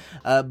about him.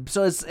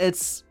 So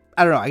it's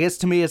I don't know. I guess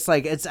to me, it's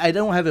like I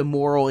don't have a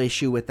moral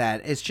issue with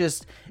that. It's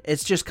just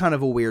kind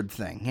of a weird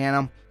thing, you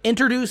know.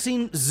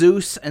 Introducing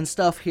Zeus and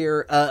stuff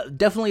here.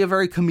 Definitely a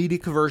very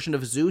comedic version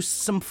of Zeus.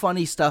 Some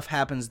funny stuff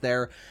happens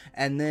there,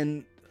 and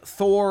then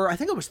Thor, I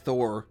think it was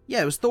Thor.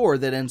 Yeah, it was Thor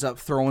that ends up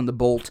throwing the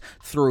bolt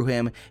through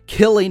him,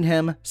 killing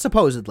him,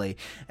 supposedly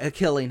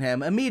killing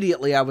him.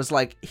 Immediately, I was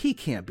like, he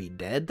can't be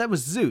dead. That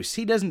was Zeus.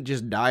 He doesn't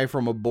just die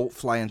from a bolt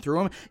flying through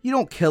him. You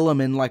don't kill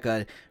him in like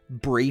a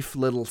brief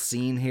little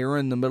scene here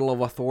in the middle of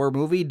a Thor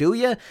movie, do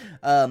you?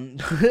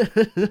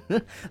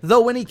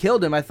 Though when he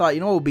killed him, I thought,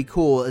 what would be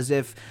cool is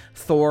if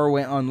Thor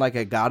went on like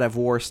a God of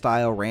War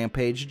style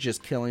rampage,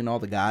 just killing all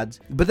the gods.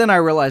 But then I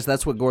realized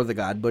that's what Gore the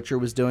God Butcher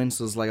was doing,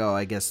 so I was like, oh,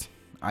 I guess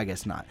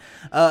not.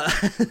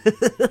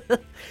 That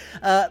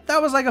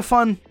was like a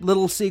fun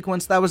little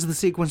sequence. That was the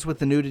sequence with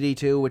the nudity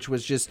too, which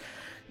was just,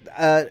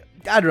 I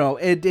don't know,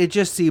 it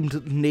just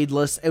seemed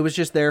needless. It was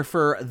just there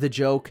for the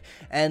joke,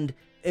 and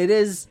it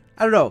is,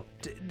 I don't know,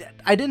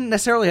 I didn't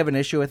necessarily have an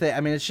issue with it. I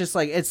mean, it's just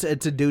like, it's a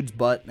dude's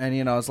butt, and,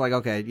 it's like,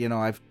 okay,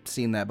 I've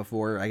seen that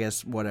before, I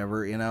guess,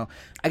 whatever,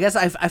 I guess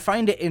I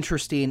find it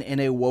interesting in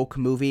a woke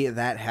movie,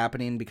 that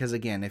happening, because,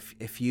 again,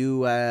 if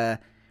you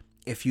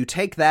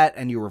take that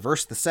and you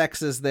reverse the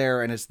sexes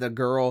there, and it's the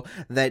girl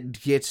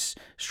that gets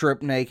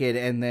stripped naked,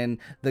 and then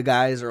the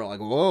guys are like,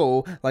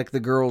 whoa, like the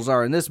girls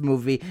are in this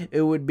movie,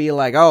 it would be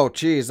like, oh,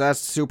 geez, that's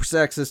super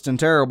sexist and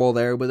terrible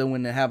there, but then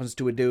when it happens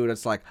to a dude,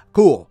 it's like,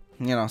 cool.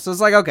 So it's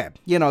like, okay,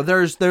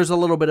 there's a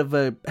little bit of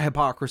a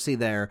hypocrisy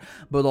there,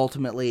 but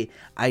ultimately,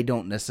 I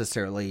don't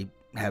necessarily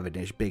have a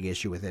big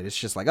issue with it. It's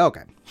just like,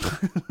 okay.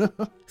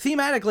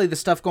 Thematically, the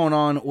stuff going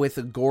on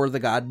with Gore the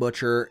God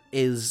Butcher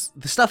is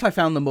the stuff I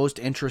found the most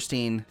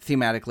interesting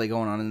thematically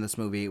going on in this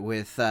movie.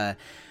 With,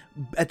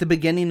 at the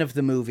beginning of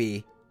the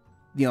movie,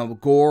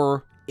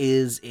 Gore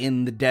is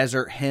in the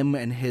desert. Him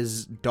and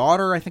his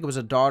daughter, I think it was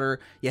a daughter.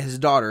 Yeah, his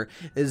daughter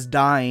is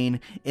dying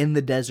in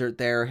the desert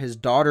there. His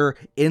daughter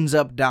ends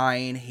up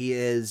dying. He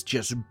is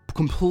just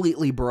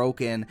completely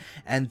broken,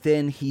 and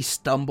then he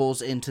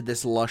stumbles into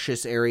this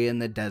luscious area in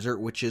the desert,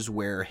 which is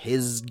where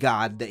his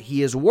god that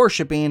he is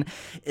worshiping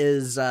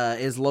is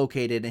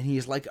located, and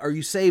he's like, are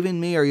you saving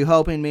me? Are you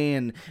helping me?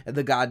 And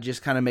the god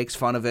just kind of makes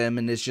fun of him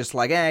and is just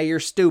like, you're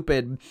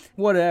stupid,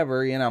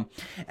 whatever,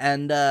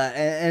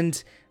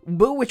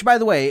 but which, by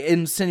the way,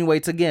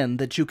 insinuates again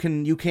that you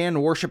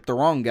can worship the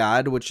wrong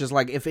god, which is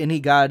like, if any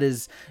god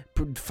is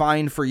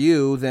fine for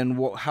you,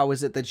 then how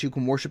is it that you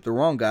can worship the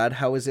wrong god?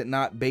 How is it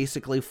not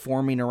basically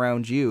forming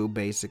around you,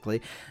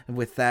 basically,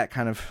 with that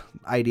kind of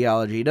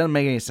ideology? It doesn't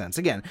make any sense.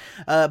 Again,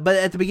 but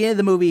at the beginning of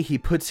the movie, he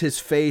puts his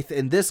faith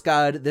in this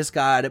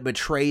god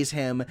betrays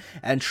him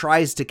and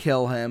tries to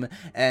kill him,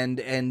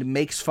 and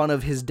makes fun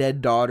of his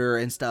dead daughter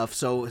and stuff,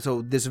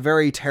 so this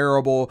very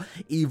terrible,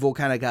 evil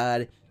kind of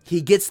god. He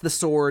gets the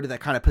sword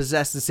that kind of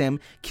possesses him,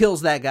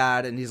 kills that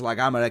god, and he's like,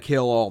 I'm going to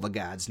kill all the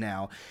gods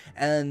now.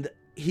 And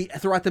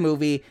throughout the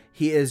movie,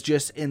 he is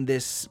just in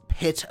this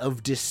pit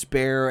of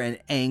despair and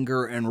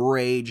anger and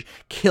rage,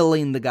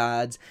 killing the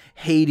gods,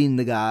 hating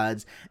the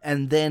gods.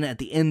 And then at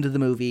the end of the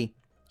movie,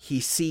 he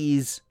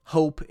sees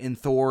hope in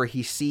Thor.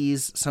 He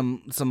sees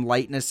some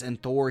lightness in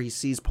Thor. He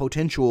sees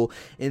potential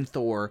in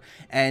Thor,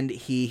 and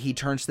he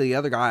turns to the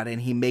other god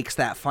and he makes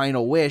that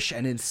final wish.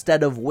 And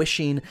instead of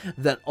wishing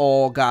that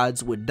all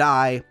gods would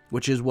die,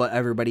 which is what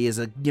everybody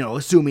is,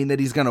 assuming that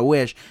he's gonna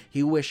wish,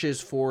 he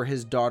wishes for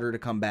his daughter to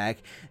come back.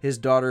 His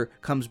daughter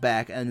comes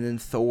back, and then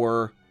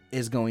Thor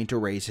is going to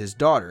raise his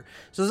daughter.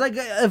 So it's like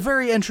a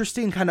very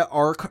interesting kind of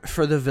arc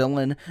for the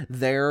villain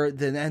there.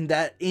 And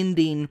that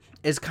ending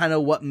is kind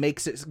of what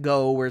makes it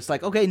go, where it's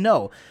like, okay,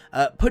 no,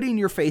 putting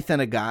your faith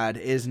in a god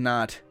is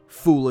not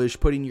foolish.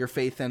 Putting your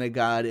faith in a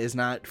god is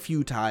not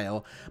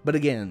futile. But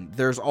again,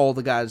 there's all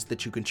the gods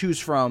that you can choose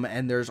from,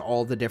 and there's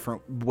all the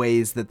different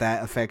ways that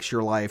affects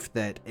your life,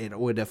 that it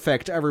would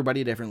affect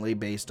everybody differently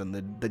based on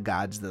the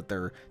gods that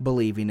they're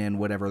believing in,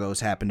 whatever those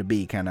happen to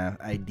be, kind of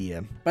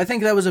idea. But I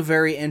think that was a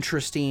very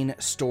interesting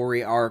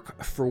story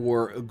arc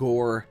for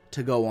Gore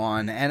to go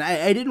on, and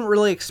I didn't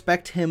really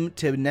expect him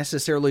to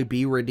necessarily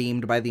be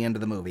redeemed by the end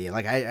of the movie.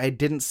 Like, I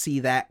didn't see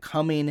that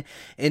coming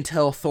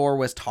until Thor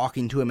was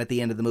talking to him at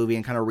the end of the movie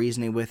and kind of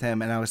reasoning with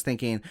him, and I was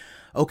thinking,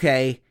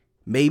 okay,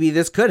 maybe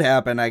this could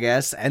happen, I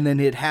guess. And then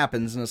it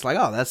happens, and it's like,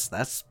 oh, that's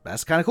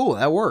kind of cool.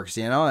 That works,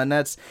 And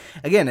that's,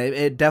 again,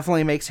 it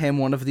definitely makes him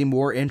one of the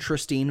more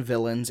interesting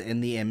villains in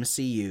the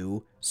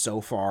MCU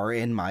so far,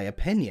 in my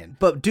opinion.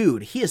 But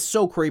dude, he is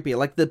so creepy.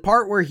 Like the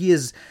part where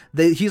he's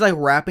like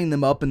wrapping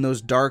them up in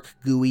those dark,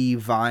 gooey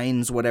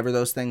vines, whatever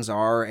those things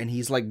are, and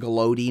he's like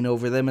gloating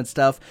over them and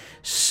stuff.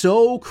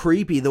 So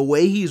creepy. The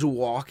way he's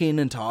walking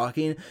and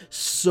talking,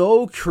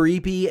 so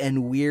creepy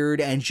and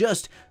weird, and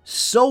just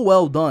so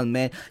well done,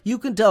 man. You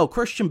can tell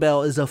Christian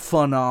Bale is a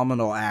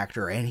phenomenal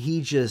actor, and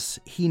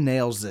he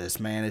nails this,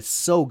 man. It's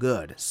so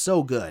good,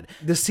 so good.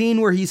 The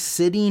scene where he's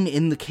sitting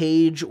in the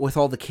cage with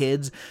all the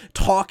kids,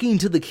 talking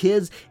to the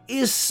kids,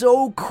 is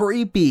so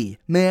creepy,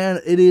 man.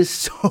 It is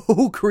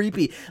so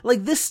creepy.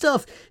 Like, this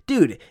stuff,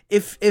 dude,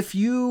 if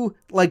you,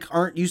 like,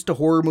 aren't used to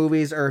horror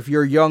movies, or if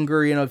you're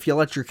younger, you know, if you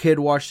let your kid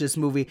watch this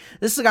movie,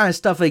 this is the kind of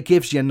stuff that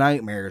gives you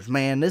nightmares,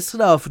 man. This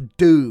stuff,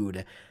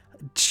 dude,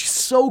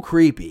 so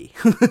creepy.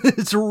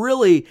 It's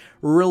really,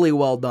 really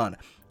well done.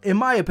 In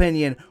my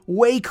opinion,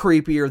 way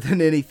creepier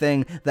than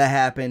anything that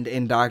happened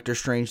in Doctor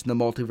Strange in the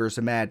Multiverse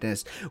of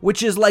Madness,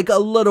 which is like a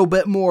little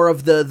bit more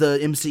of the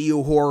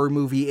MCU horror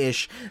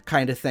movie-ish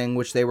kind of thing,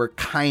 which they were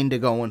kind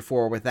of going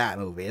for with that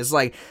movie. It's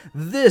like,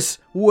 this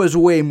was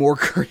way more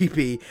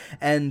creepy,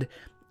 and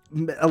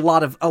a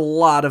lot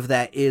of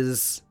that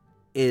is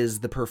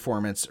the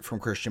performance from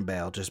Christian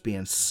Bale just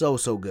being so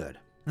good.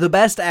 The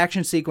best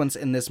action sequence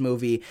in this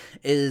movie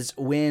is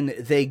when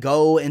they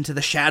go into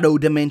the shadow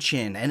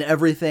dimension and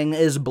everything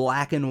is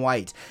black and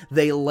white.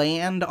 They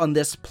land on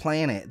this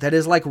planet that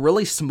is like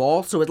really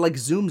small, so it like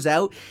zooms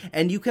out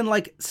and you can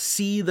like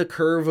see the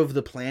curve of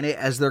the planet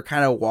as they're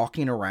kind of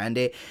walking around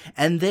it.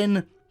 And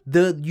then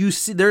you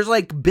see there's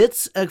like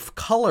bits of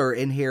color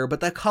in here, but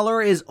the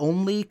color is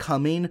only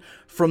coming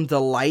from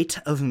the light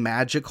of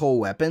magical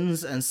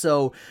weapons. And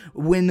so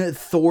when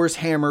Thor's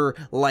hammer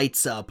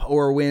lights up,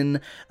 or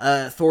when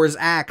Thor's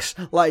axe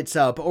lights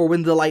up, or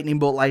when the lightning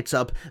bolt lights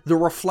up, the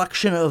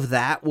reflection of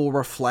that will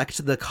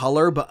reflect the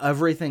color, but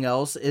everything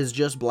else is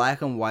just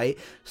black and white.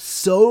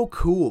 So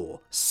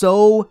cool.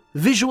 So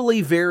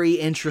visually very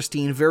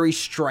interesting, very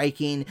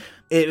striking.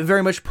 It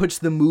very much puts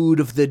the mood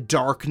of the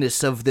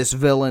darkness of this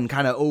villain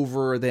kind of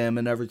over them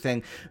and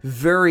everything.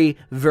 Very,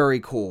 very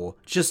cool.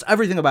 Just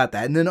everything about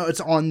that. And then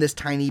it's on this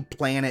tiny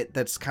planet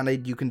that's kind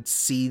of, you can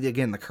see,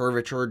 again, the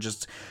curvature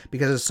just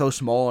because it's so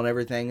small and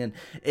everything. And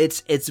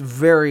it's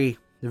very,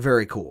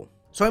 very cool.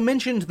 So I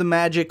mentioned the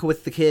magic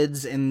with the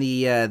kids in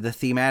the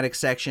thematic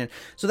section.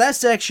 So that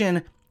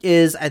section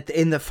is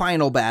in the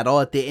final battle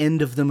at the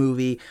end of the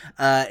movie,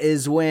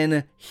 is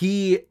when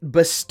he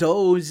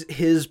bestows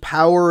his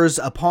powers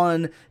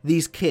upon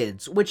these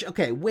kids. Which,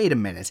 okay, wait a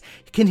minute.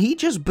 Can he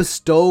just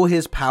bestow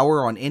his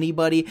power on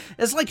anybody?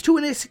 It's like, to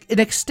an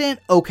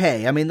extent,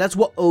 okay. I mean, that's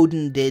what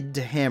Odin did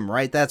to him,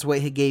 right? That's what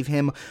he gave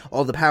him,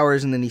 all the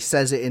powers, and then he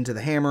says it into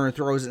the hammer and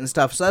throws it and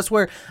stuff. So that's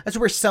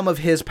where some of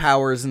his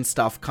powers and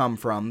stuff come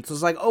from. So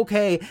it's like,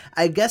 okay,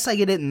 I guess I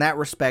get it in that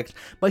respect.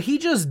 But he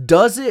just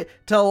does it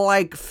to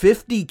like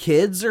 50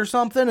 kids or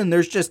something, and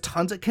there's just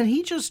tons of... Can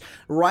he just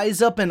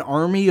rise up an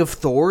army of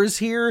Thors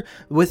here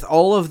with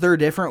all of their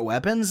different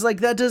weapons? Like,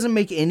 that doesn't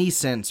make any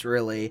sense,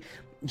 really.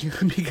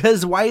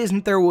 Because why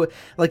isn't there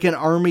like an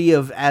army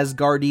of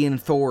Asgardian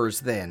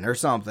Thors then, or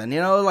something? You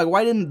know, like,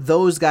 why didn't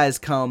those guys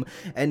come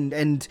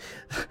and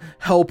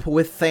help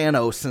with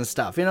Thanos and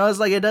stuff? You know, it's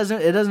like, it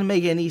doesn't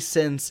make any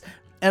sense.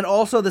 And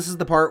also, this is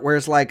the part where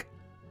it's like,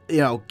 you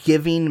know,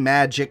 giving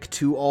magic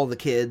to all the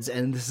kids,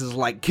 and this is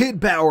like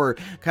kid power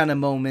kind of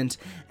moment,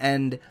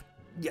 and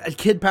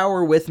kid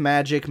power with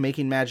magic,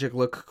 making magic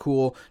look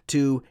cool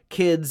to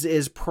kids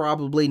is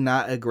probably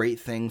not a great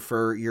thing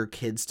for your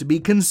kids to be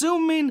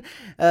consuming,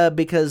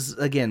 because,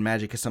 again,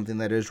 magic is something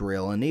that is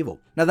real and evil.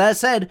 Now, that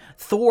said,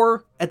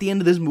 Thor, at the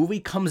end of this movie,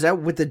 comes out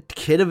with a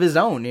kid of his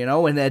own, you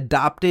know, an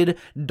adopted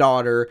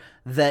daughter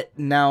that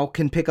now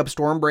can pick up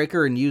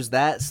Stormbreaker and use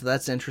that, so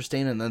that's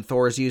interesting, and then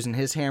Thor's using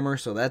his hammer,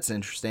 so that's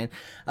interesting.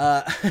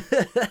 That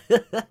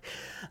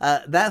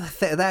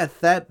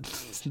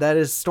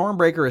is,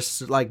 Stormbreaker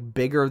is like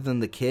bigger than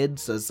the kid,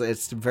 so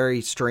it's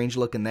very strange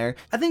looking there.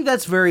 I think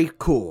that's very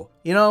cool.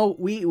 You know,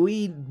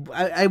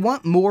 I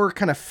want more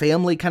kind of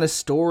family kind of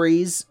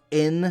stories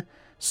in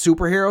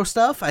superhero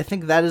stuff. I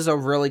think that is a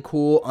really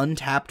cool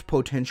untapped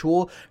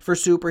potential for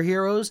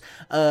superheroes.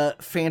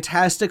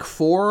 Fantastic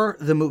Four,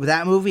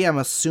 that movie, I'm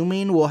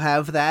assuming will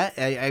have that.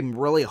 I'm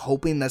really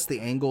hoping that's the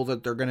angle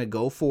that they're going to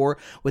go for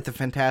with the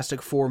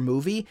Fantastic Four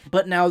movie.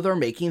 But now they're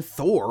making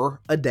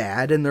Thor a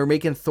dad, and they're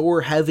making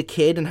Thor have a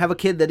kid, and have a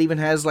kid that even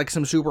has like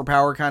some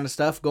superpower kind of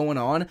stuff going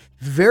on.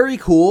 Very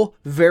cool,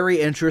 very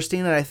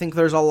interesting, and I think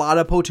there's a lot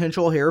of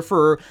potential here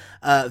for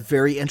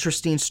very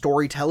interesting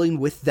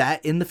storytelling with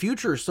that in the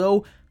future.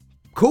 So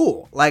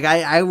cool. Like,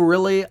 I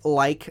really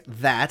like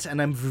that,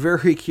 and I'm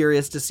very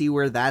curious to see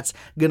where that's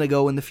gonna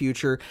go in the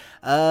future.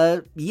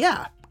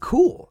 Yeah,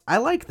 cool. I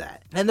like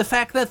that. And the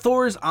fact that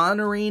Thor is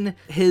honoring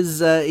his,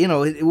 you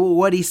know,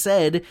 what he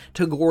said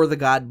to Gore the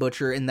God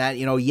Butcher, in that,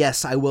 you know,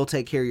 yes, I will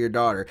take care of your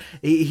daughter.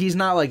 He's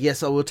not like,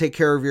 yes, I will take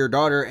care of your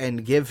daughter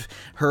and give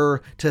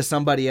her to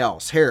somebody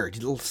else. Here,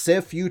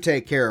 Sif, you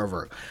take care of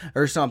her,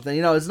 or something.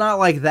 You know, it's not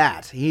like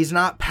that. He's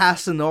not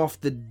passing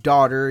off the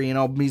daughter, you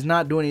know, he's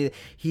not doing anything.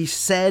 He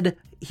said,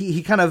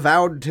 he kind of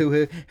vowed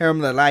to him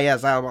that,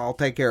 yes, I'll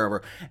take care of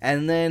her.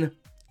 And then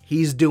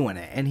he's doing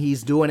it, and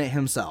he's doing it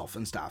himself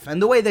and stuff. And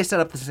the way they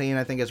set up the scene,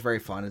 I think is very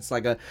fun. It's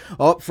like a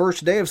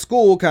first day of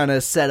school kind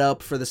of set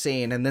up for the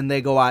scene, and then they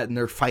go out and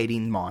they're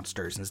fighting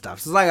monsters and stuff.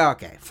 So it's like,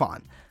 okay,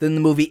 fun. Then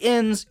the movie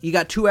ends. You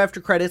got 2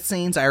 after credit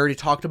scenes. I already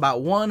talked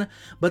about one,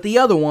 but the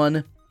other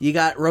one, you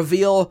got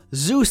reveal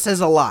Zeus is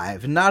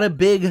alive. Not a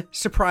big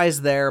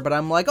surprise there, but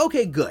I'm like,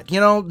 okay, good. You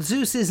know,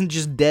 Zeus isn't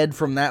just dead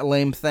from that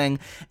lame thing.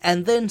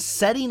 And then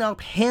setting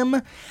up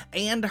him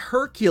and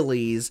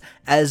Hercules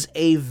as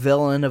a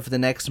villain of the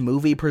next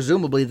movie,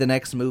 presumably the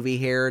next movie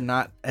here,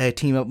 not a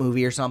team-up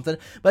movie or something,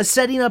 but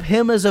setting up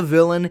him as a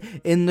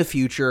villain in the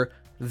future,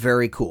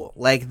 very cool.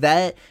 Like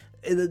that.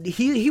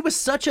 He was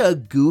such a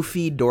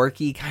goofy,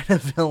 dorky kind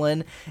of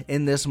villain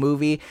in this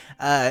movie.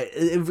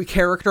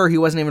 Character, he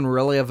wasn't even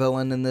really a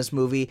villain in this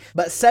movie.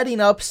 But setting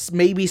up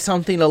maybe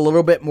something a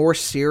little bit more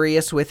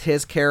serious with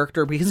his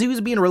character, because he was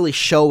being really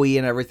showy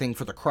and everything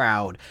for the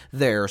crowd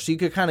there. So you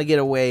could kind of get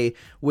away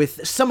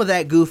with some of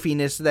that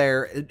goofiness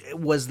there.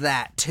 It was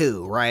that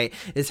too, right?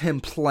 Is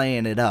him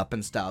playing it up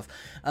and stuff.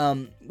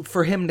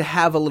 For him to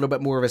have a little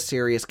bit more of a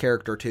serious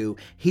character too,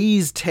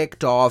 he's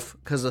ticked off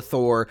because of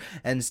Thor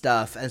and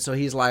stuff, and so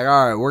he's like,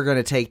 all right, we're going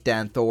to take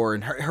down Thor,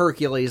 and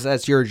Hercules,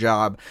 that's your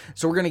job.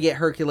 So we're going to get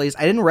Hercules.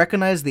 I didn't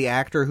recognize the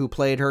actor who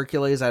played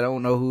Hercules. I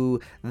don't know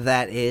who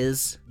that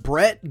is.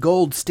 Brett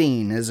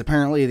Goldstein is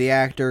apparently the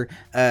actor.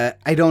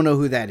 I don't know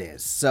who that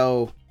is.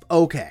 So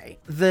okay,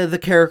 the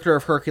character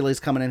of Hercules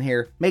coming in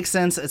here makes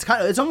sense. It's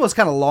almost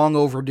kind of long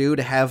overdue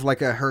to have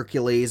like a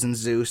Hercules and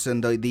Zeus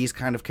and these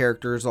kind of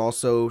characters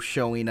also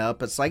showing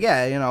up. It's like,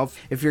 yeah, you know,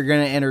 if you're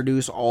gonna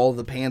introduce all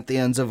the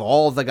pantheons of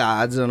all the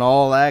gods and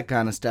all that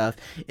kind of stuff,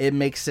 it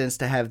makes sense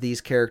to have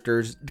these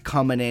characters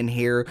coming in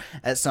here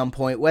at some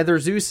point. Whether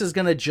Zeus is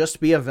gonna just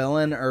be a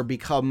villain or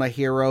become a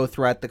hero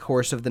throughout the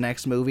course of the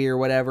next movie or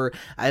whatever,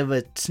 I have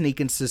a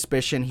sneaking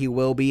suspicion he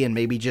will be, and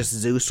maybe just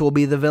Zeus will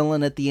be the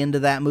villain at the end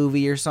of that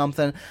movie or something.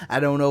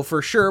 I don't know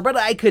for sure, but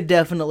I could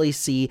definitely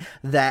see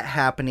that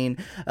happening.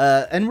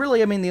 And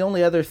really, I mean, the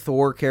only other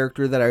Thor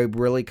character that I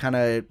really kind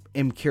of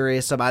am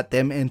curious about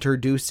them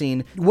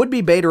introducing would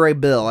be Beta Ray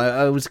Bill.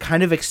 I was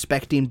kind of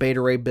expecting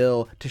Beta Ray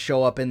Bill to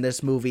show up in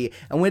this movie,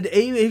 and when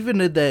even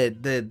in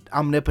the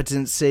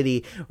Omnipotent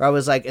City, where I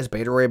was like, is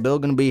Beta Ray Bill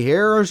going to be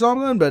here or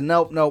something? But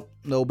nope,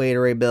 no Beta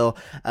Ray Bill.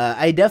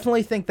 I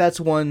definitely think that's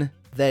one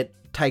that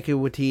Taika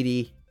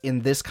Waititi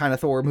in this kind of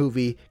Thor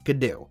movie could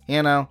do,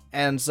 you know?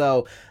 And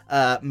so,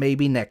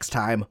 maybe next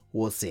time,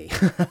 we'll see.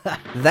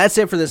 That's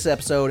it for this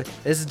episode.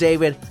 This is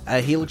David,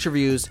 Helix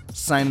Reviews,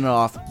 signing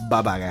off.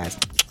 Bye-bye, guys.